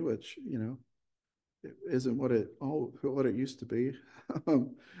memory, which it isn't what it used to be,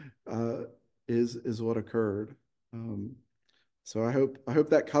 um, uh, is what occurred. Um, so I hope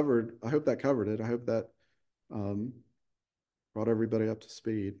that covered it. I hope that um, brought everybody up to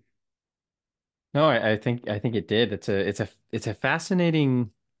speed. No, I think it did. It's a fascinating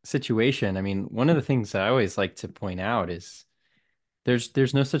situation. I mean, one of the things I always like to point out is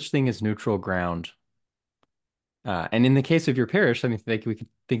there's no such thing as neutral ground. And in the case of your parish, I mean, like we could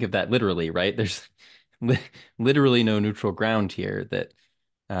think of that literally, right? There's li literally no neutral ground here. That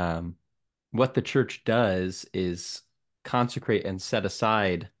um, what the church does is consecrate and set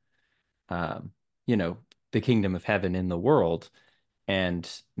aside, um, you know, the kingdom of heaven in the world, and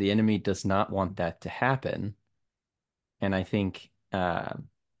the enemy does not want that to happen. And I think,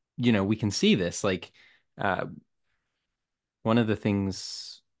 we can see this. Like, uh, one of the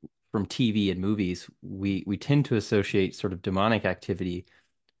things from TV and movies, we tend to associate sort of demonic activity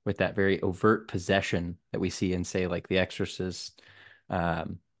with that very overt possession that we see in, say, like The Exorcist,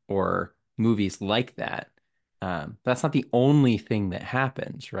 um, or movies like that. That's not the only thing that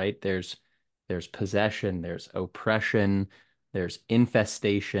happens, right? There's possession, there's oppression, there's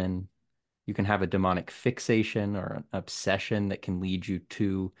infestation. You can have a demonic fixation or an obsession that can lead you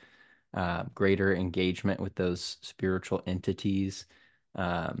to greater engagement with those spiritual entities.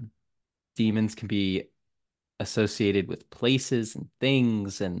 Um, Demons can be associated with places and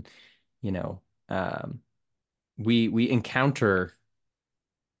things, and you know, um, we encounter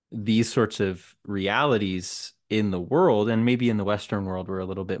these sorts of realities in the world, and maybe in the Western world we're a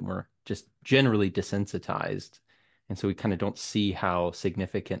little bit more just generally desensitized, and so we kind of don't see how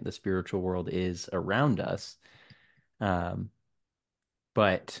significant the spiritual world is around us. Um,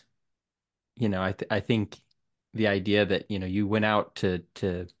 but I think the idea that you went out to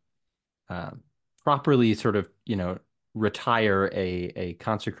um, properly sort of retire a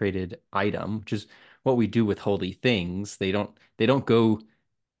consecrated item, which is what we do with holy things. They don't go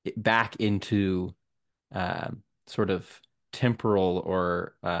back into sort of temporal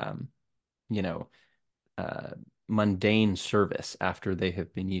or you know uh, mundane service after they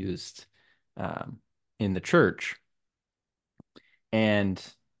have been used um, in the church. And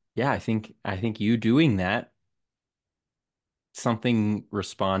yeah, I think you doing that, something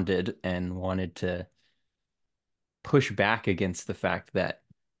responded and wanted to push back against the fact that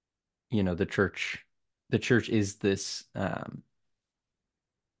the church is this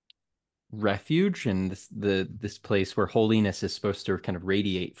refuge, and this place where holiness is supposed to kind of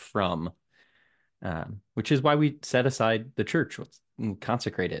radiate from, which is why we set aside the church and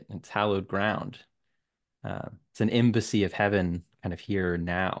consecrate it. It's hallowed ground. It's an embassy of heaven, kind of here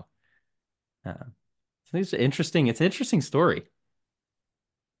now. So it's an interesting story.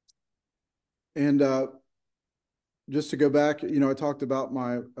 And just to go back, I talked about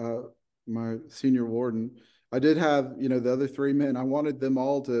my my senior warden. I did have, the other three men. I wanted them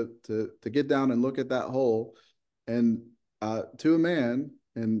all to get down and look at that hole, and to a man,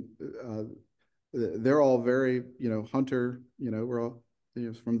 and they're all very, hunter. We're all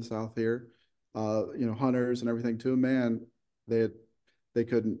from the South here, hunters and everything. To a man, they had, they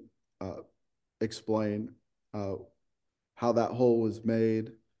couldn't explain uh, how that hole was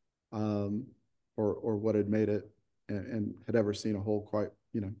made, um, or what had made it, and had ever seen a hole quite,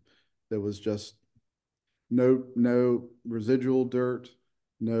 that was just no residual dirt,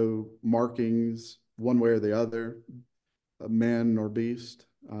 no markings one way or the other, a man or beast.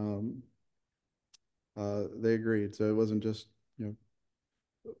 They agreed, so it wasn't just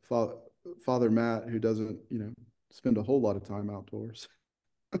Father, Father Matt, who doesn't spend a whole lot of time outdoors.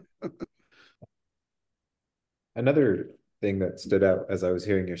 Another thing that stood out as I was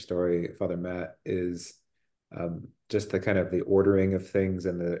hearing your story, Father Matt, is just the kind of the ordering of things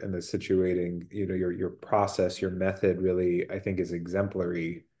and the situating, your process, your method really, I think, is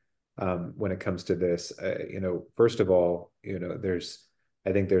exemplary when it comes to this. First of all,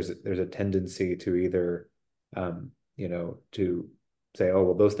 I think there's a tendency to either, to say, oh,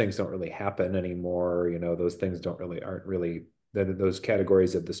 well, those things don't really happen anymore. Those things aren't really those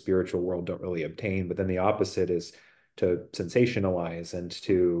categories of the spiritual world don't really obtain. But then the opposite is to sensationalize and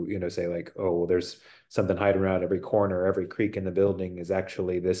to, say like, oh, well, there's something hiding around every corner, every creak in the building is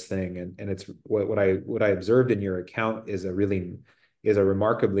actually this thing. And it's what I observed in your account is a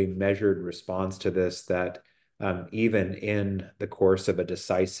remarkably measured response to this, that even in the course of a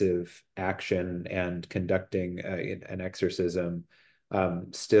decisive action and conducting an exorcism,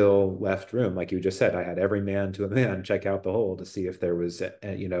 still left room. Like you just said, I had every man to a man check out the hole to see if there was,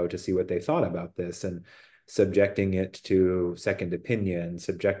 to see what they thought about this, and subjecting it to second opinion,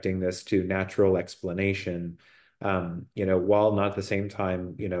 subjecting this to natural explanation, while not at the same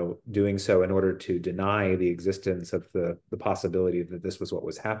time, doing so in order to deny the existence of the possibility that this was what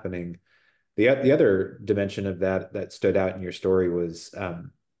was happening. The other dimension of that stood out in your story was,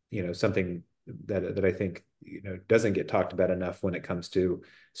 something that I think doesn't get talked about enough when it comes to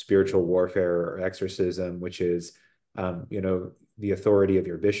spiritual warfare or exorcism, which is, the authority of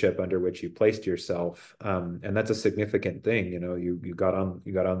your bishop under which you placed yourself, and that's a significant thing. You got on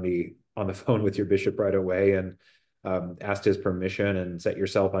the phone with your bishop right away, and asked his permission and set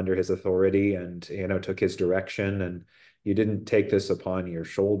yourself under his authority, and took his direction, and you didn't take this upon your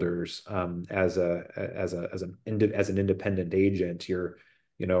shoulders as an independent agent.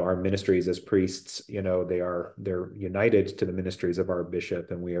 Our ministries as priests, they're united to the ministries of our bishop,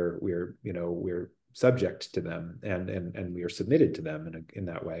 and we're subject to them, and we are submitted to them in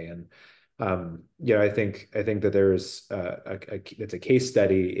that way. And I think that there's it's a case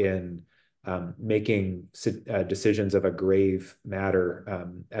study in making decisions of a grave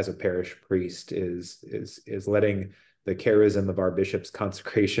matter as a parish priest, is letting the charism of our bishops'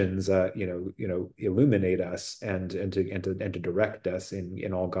 consecrations, illuminate us, and to direct us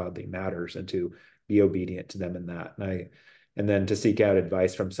in all godly matters, and to be obedient to them in that. And then to seek out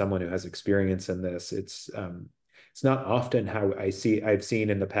advice from someone who has experience in this. It's not often how I've seen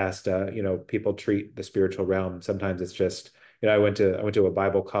in the past, people treat the spiritual realm. Sometimes it's just, I went to a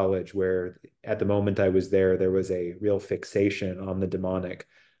Bible college where at the moment I was there was a real fixation on the demonic.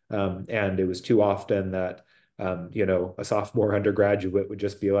 And it was too often that, a sophomore undergraduate would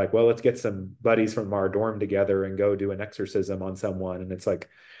just be like, well, let's get some buddies from our dorm together and go do an exorcism on someone. And it's like,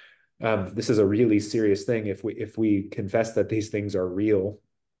 this is a really serious thing. If we confess that these things are real,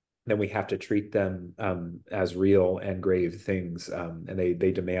 then we have to treat them as real and grave things, and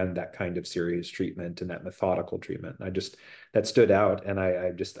they demand that kind of serious treatment and that methodical treatment. That stood out, and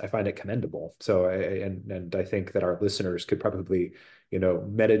I find it commendable. So and I think that our listeners could probably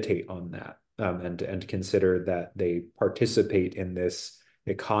meditate on that, and consider that they participate in this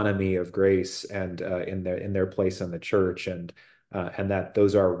economy of grace, and in their place in the church, and that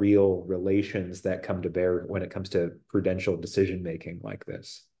those are real relations that come to bear when it comes to prudential decision making like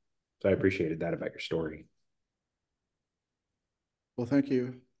this. So I appreciated that about your story. Well, thank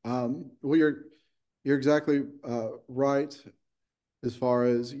you. Well, you're exactly right, as far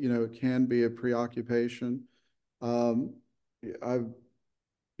as it can be a preoccupation. Um, I've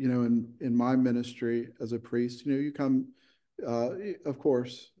in my ministry as a priest, you come, of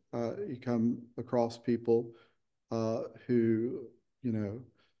course, you come across people who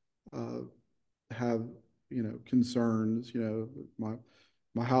uh, have concerns,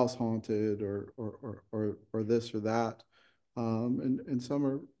 my house haunted, or this or that, and some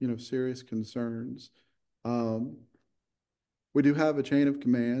are serious concerns. Um, we do have a chain of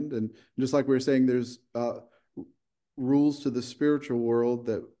command, and just like we were saying, there's rules to the spiritual world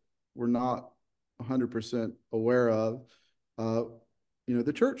that we're not 100% aware of. Uh,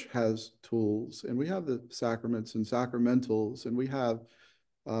 the church has tools, and we have the sacraments and sacramentals, and we have,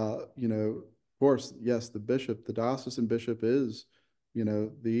 of course, yes, the bishop, the diocesan bishop is,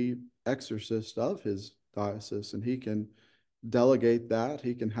 the exorcist of his diocese, and he can delegate that.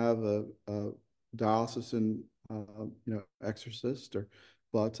 He can have a diocesan, exorcist,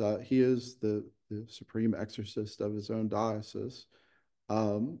 but he is the supreme exorcist of his own diocese.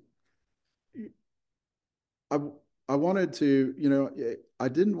 Um, I I wanted to, I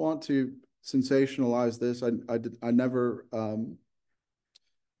didn't want to sensationalize this. I never,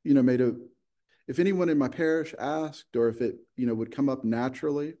 made a. If anyone in my parish asked, or if it, would come up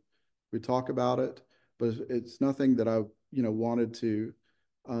naturally, we'd talk about it. But it's nothing that I, wanted to,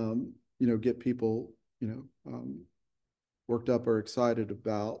 get people, worked up or excited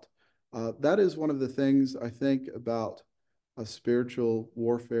about. That is one of the things I think about a spiritual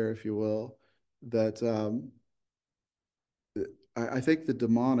warfare, if you will, that I think the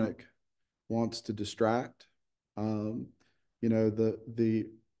demonic wants to distract. Um, the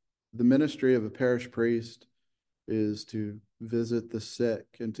ministry of a parish priest is to visit the sick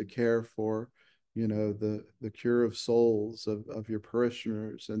and to care for, the cure of souls of your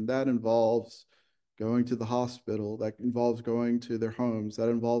parishioners, and that involves going to the hospital, that involves going to their homes, that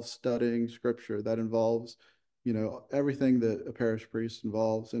involves studying scripture, that involves, everything that a parish priest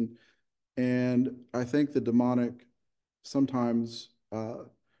involves, and I think the demonic sometimes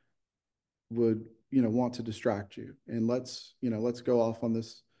would, want to distract you, and let's go off on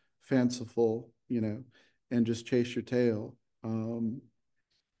this fanciful, and just chase your tail. And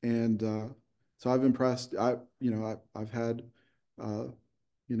So I've impressed. I've had, uh,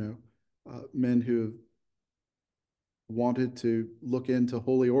 you know, men who wanted to look into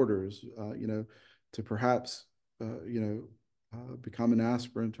holy orders, to perhaps, become an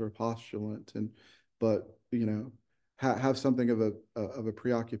aspirant or a postulant, but have something of a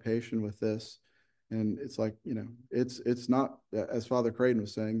preoccupation with this, and it's like, it's not, as Father Creighton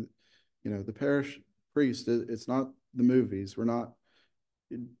was saying, the parish priest, it's not the movies. We're not,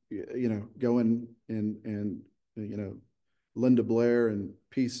 going and Linda Blair and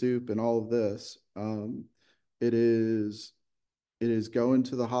pea soup and all of this. It is going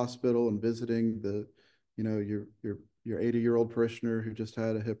to the hospital and visiting the, your 80-year-old parishioner who just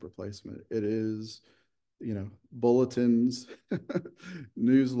had a hip replacement. It is, bulletins,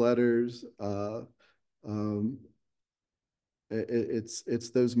 newsletters. Um, it's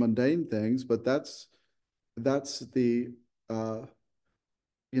those mundane things, but that's the, uh,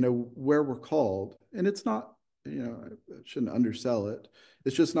 where we're called, and it's not, I shouldn't undersell it.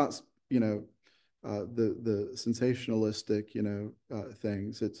 It's just not, the sensationalistic,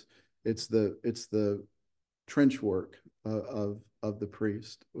 things. It's the trench work of the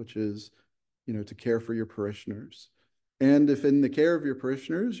priest, which is, to care for your parishioners. And if in the care of your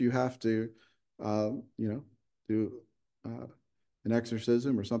parishioners you have to, do uh, an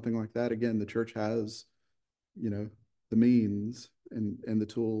exorcism or something like that, again, the church has, you know, the means and the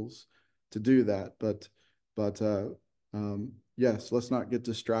tools to do that. But yes, let's not get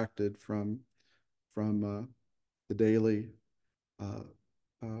distracted from the daily, uh,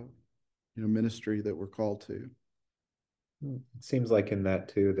 uh, ministry that we're called to. It seems like in that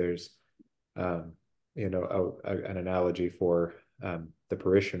too, there's um, an analogy for the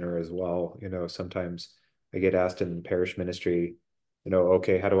parishioner as well. Sometimes I get asked in parish ministry,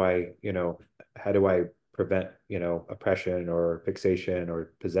 okay, how do I prevent, oppression or fixation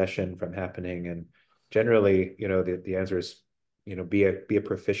or possession from happening? And generally, the answer is, be a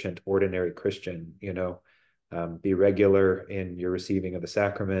proficient, ordinary Christian, be regular in your receiving of the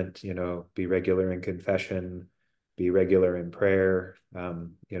sacrament, be regular in confession, be regular in prayer,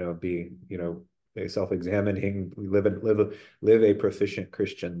 be, self-examining, live a proficient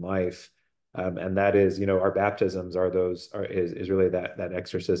Christian life. And that is, our baptisms is really that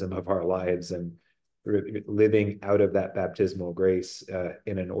exorcism of our lives, and living out of that baptismal grace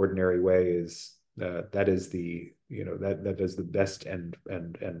in an ordinary way is that is the that is the best, and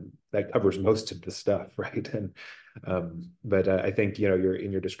that covers most of the stuff, right? And but I think you're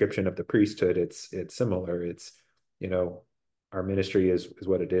in your description of the priesthood, it's similar. It's our ministry is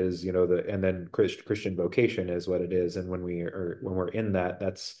what it is, and then Christian vocation is what it is. And when we're in that,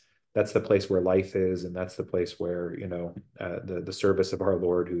 that's the place where life is, and that's the place where the service of our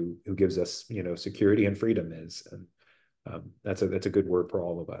Lord who gives us security and freedom is. And that's a good word for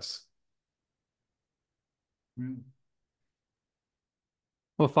all of us. Mm.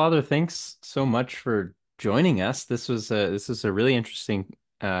 Well, Father, thanks so much for joining us. This was a really interesting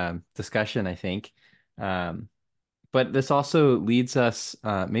discussion, I think. Um, But this also leads us,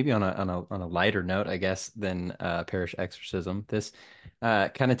 maybe on a lighter note, I guess, than Parish Exorcism. This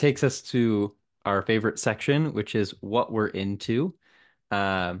kind of takes us to our favorite section, which is what we're into.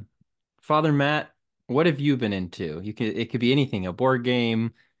 Um, Father Matt, what have you been into? It could be anything, a board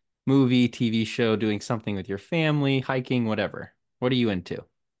game, movie, TV show, doing something with your family, hiking, whatever. What are you into?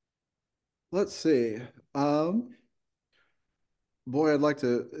 Let's see. Um, Boy, I'd like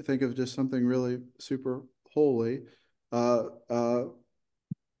to think of just something really super holy. Uh, uh,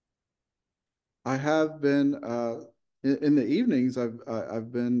 I have been in the evenings.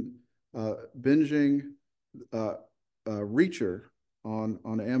 I've been binging uh, Reacher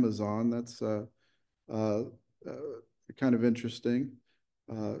on Amazon. That's uh, uh, kind of interesting.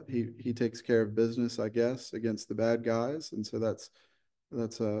 He takes care of business, I guess, against the bad guys, and so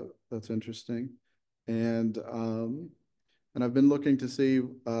that's interesting. And and I've been looking to see,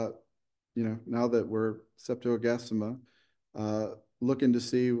 now that we're Septuagesima, uh, looking to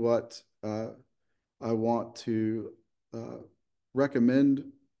see what I want to uh, recommend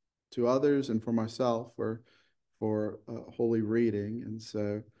to others and for myself for holy reading. And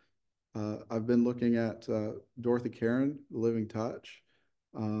so I've been looking at Dorothy Karen, The Living Touch,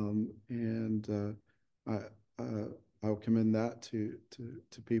 and I'll commend that to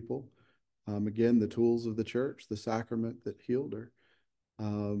people. Again, the tools of the church, the sacrament that healed her.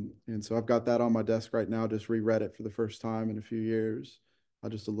 And so I've got that on my desk right now. Just reread it for the first time in a few years.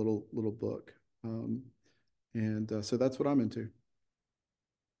 Just a little book, and so that's what I'm into.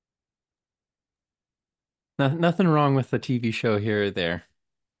 Nothing wrong with the TV show here or there.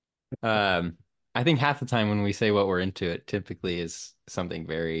 Um, I think half the time when we say what we're into, it typically is something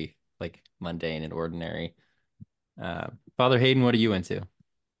very like mundane and ordinary. Father Hayden, what are you into?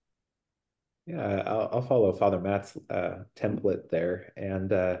 Yeah, I'll follow Father Matt's template there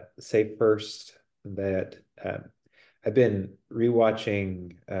and say first that I've been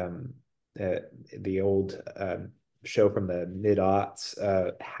rewatching uh, the old show from the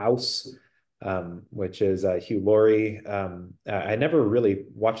mid-aughts, House, which is Hugh Laurie. I never really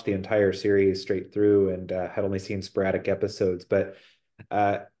watched the entire series straight through and had only seen sporadic episodes, but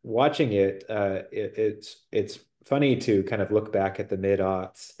watching it, it's funny to kind of look back at the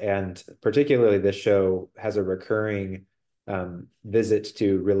mid-aughts, and particularly this show has a recurring visit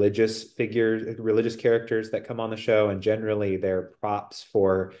to religious figures, religious characters that come on the show, and generally they're props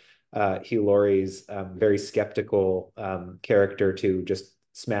for Hugh Laurie's very skeptical character to just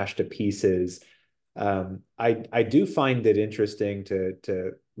smash to pieces. I do find it interesting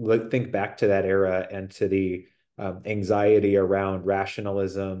to think back to that era and to the anxiety around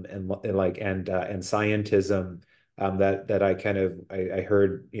rationalism and scientism that I kind of I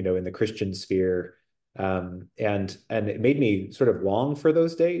heard in the Christian sphere, and it made me sort of long for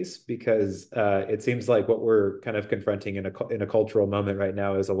those days because it seems like what we're kind of confronting in a cultural moment right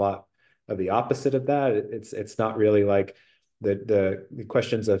now is a lot of the opposite of that. It's not really like the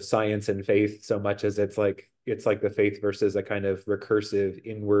questions of science and faith so much as it's like the faith versus a kind of recursive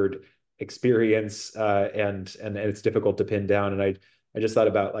inward experience, and it's difficult to pin down. And I just thought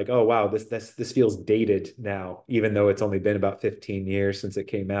about like, oh wow, this feels dated now, even though it's only been about 15 years since it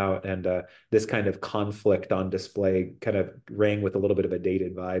came out, and this kind of conflict on display kind of rang with a little bit of a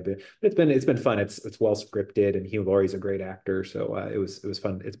dated vibe. But it's been fun. It's well scripted, and Hugh Laurie's a great actor, so it was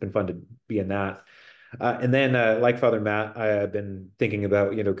fun. It's been fun to be in that. And then, like Father Matt, I've been thinking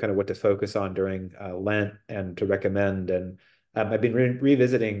about, kind of what to focus on during Lent and to recommend. And I've been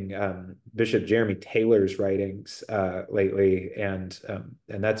revisiting Bishop Jeremy Taylor's writings lately, and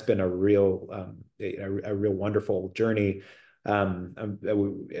that's been a real wonderful journey.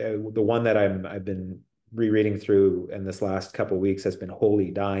 The one that I've been rereading through in this last couple of weeks has been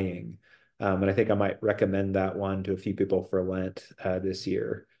Holy Dying, and I think I might recommend that one to a few people for Lent this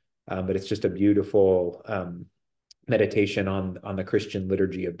year. But it's just a beautiful meditation on the Christian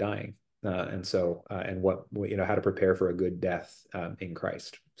liturgy of dying, and how to prepare for a good death in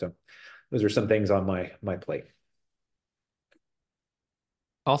Christ. So those are some things on my plate.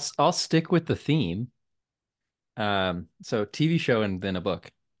 I'll stick with the theme. So TV show and then a book.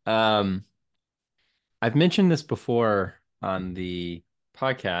 Um, I've mentioned this before on the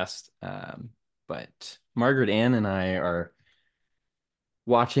podcast, but Margaret Ann and I are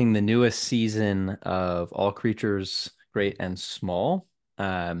watching the newest season of All Creatures Great and Small.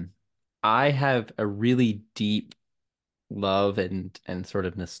 Um, I have a really deep love and sort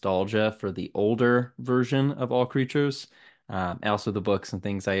of nostalgia for the older version of All Creatures. Also the books and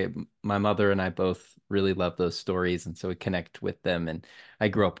things. My mother and I both really love those stories, and so we connect with them. And I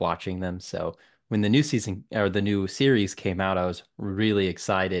grew up watching them. So when the new season or the new series came out, I was really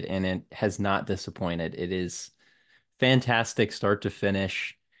excited, and it has not disappointed. It is fantastic start to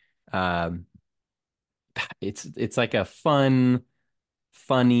finish. Um, it's like a funny,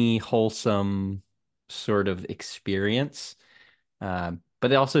 wholesome sort of experience.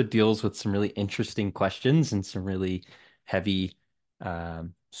 But it also deals with some really interesting questions and some really heavy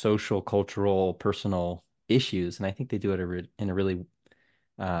social, cultural, personal issues. And I think they do it in a really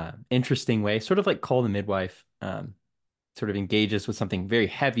interesting way, sort of like Call the Midwife, sort of engages with something very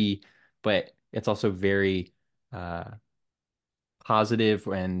heavy, but it's also very uh, positive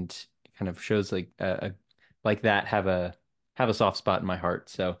and kind of shows like like that have a soft spot in my heart.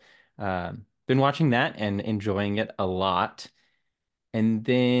 So been watching that and enjoying it a lot. And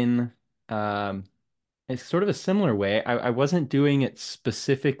then um, it's sort of a similar way. I wasn't doing it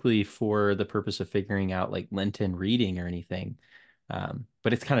specifically for the purpose of figuring out like Lenten reading or anything,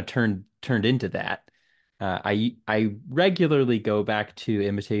 but it's kind of turned into that. I regularly go back to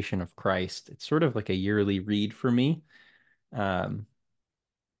Imitation of Christ. It's sort of like a yearly read for me. Um,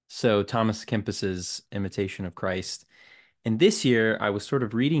 so Thomas Kempis's Imitation of Christ. And this year I was sort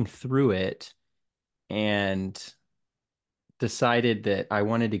of reading through it and decided that I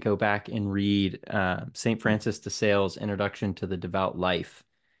wanted to go back and read St. Francis de Sales' Introduction to the Devout Life,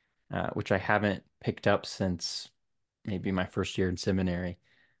 which I haven't picked up since maybe my first year in seminary.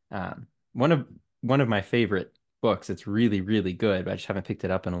 Um, one of one of my favorite books. It's really, really good, but I just haven't picked it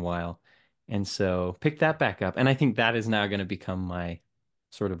up in a while. And so picked that back up. And I think that is now going to become my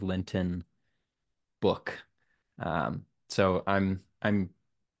sort of Lenten book. So I'm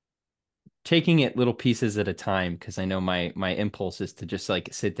taking it little pieces at a time because I know my impulse is to just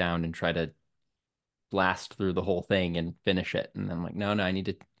like sit down and try to blast through the whole thing and finish it. And then I'm like, no, I need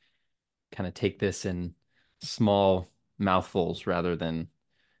to kind of take this in small mouthfuls rather than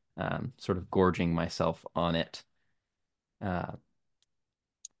sort of gorging myself on it. Uh,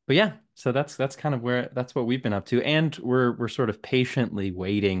 but yeah, so that's kind of where that's what we've been up to, and we're sort of patiently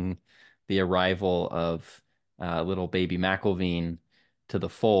waiting the arrival of little baby McElveen to the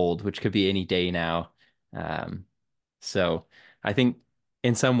fold, which could be any day now. Um, so I think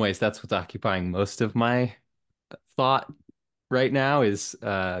in some ways that's what's occupying most of my thought right now is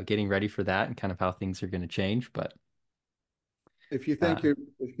getting ready for that and kind of how things are going to change. But uh,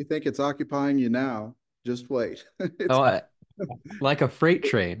 If you think it's occupying you now, just wait. It's oh, like a freight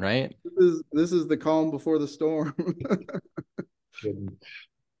train, right? this is the calm before the storm. And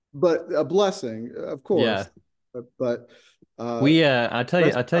But a blessing, of Yeah. course. But We rest I'll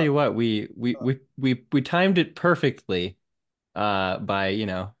tell up. you what, we timed it perfectly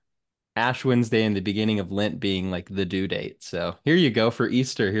by, Ash Wednesday and the beginning of Lent being like the due date. So here you go for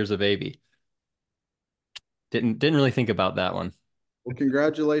Easter, here's a baby. Didn't really think about that one. Well,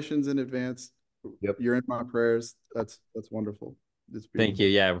 congratulations in advance. yep. You're in my prayers. That's wonderful. It's Thank you.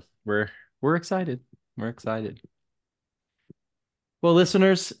 beautiful. Yeah, we're excited. We're excited. Well,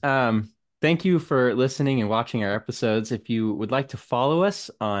 listeners, thank you for listening and watching our episodes. If you would like to follow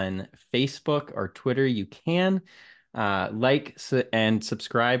us on Facebook or Twitter, you can. And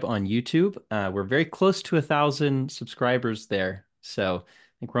subscribe on YouTube. We're very close to 1,000 subscribers there. So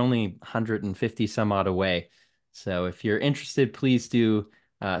I think we're only 150 some odd away. So if you're interested, please do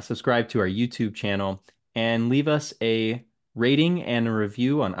subscribe to our YouTube channel and leave us a rating and a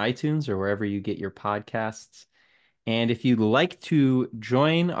review on iTunes or wherever you get your podcasts. And if you'd like to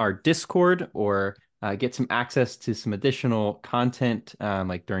join our Discord or get some access to some additional content,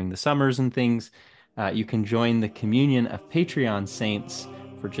 like during the summers and things, you can join the Communion of Patreon Saints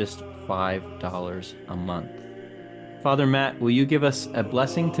for just $5 a month. Father Matt, will you give us a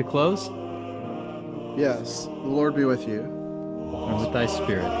blessing to close? Yes, the Lord be with you. And with thy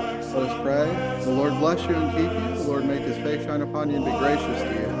spirit. Let us pray. The Lord bless you and keep you. The Lord make his face shine upon you and be gracious to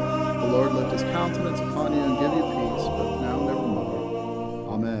you. The Lord lift his countenance upon you and give you peace, both now and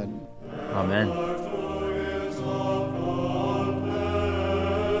evermore. Amen. Amen.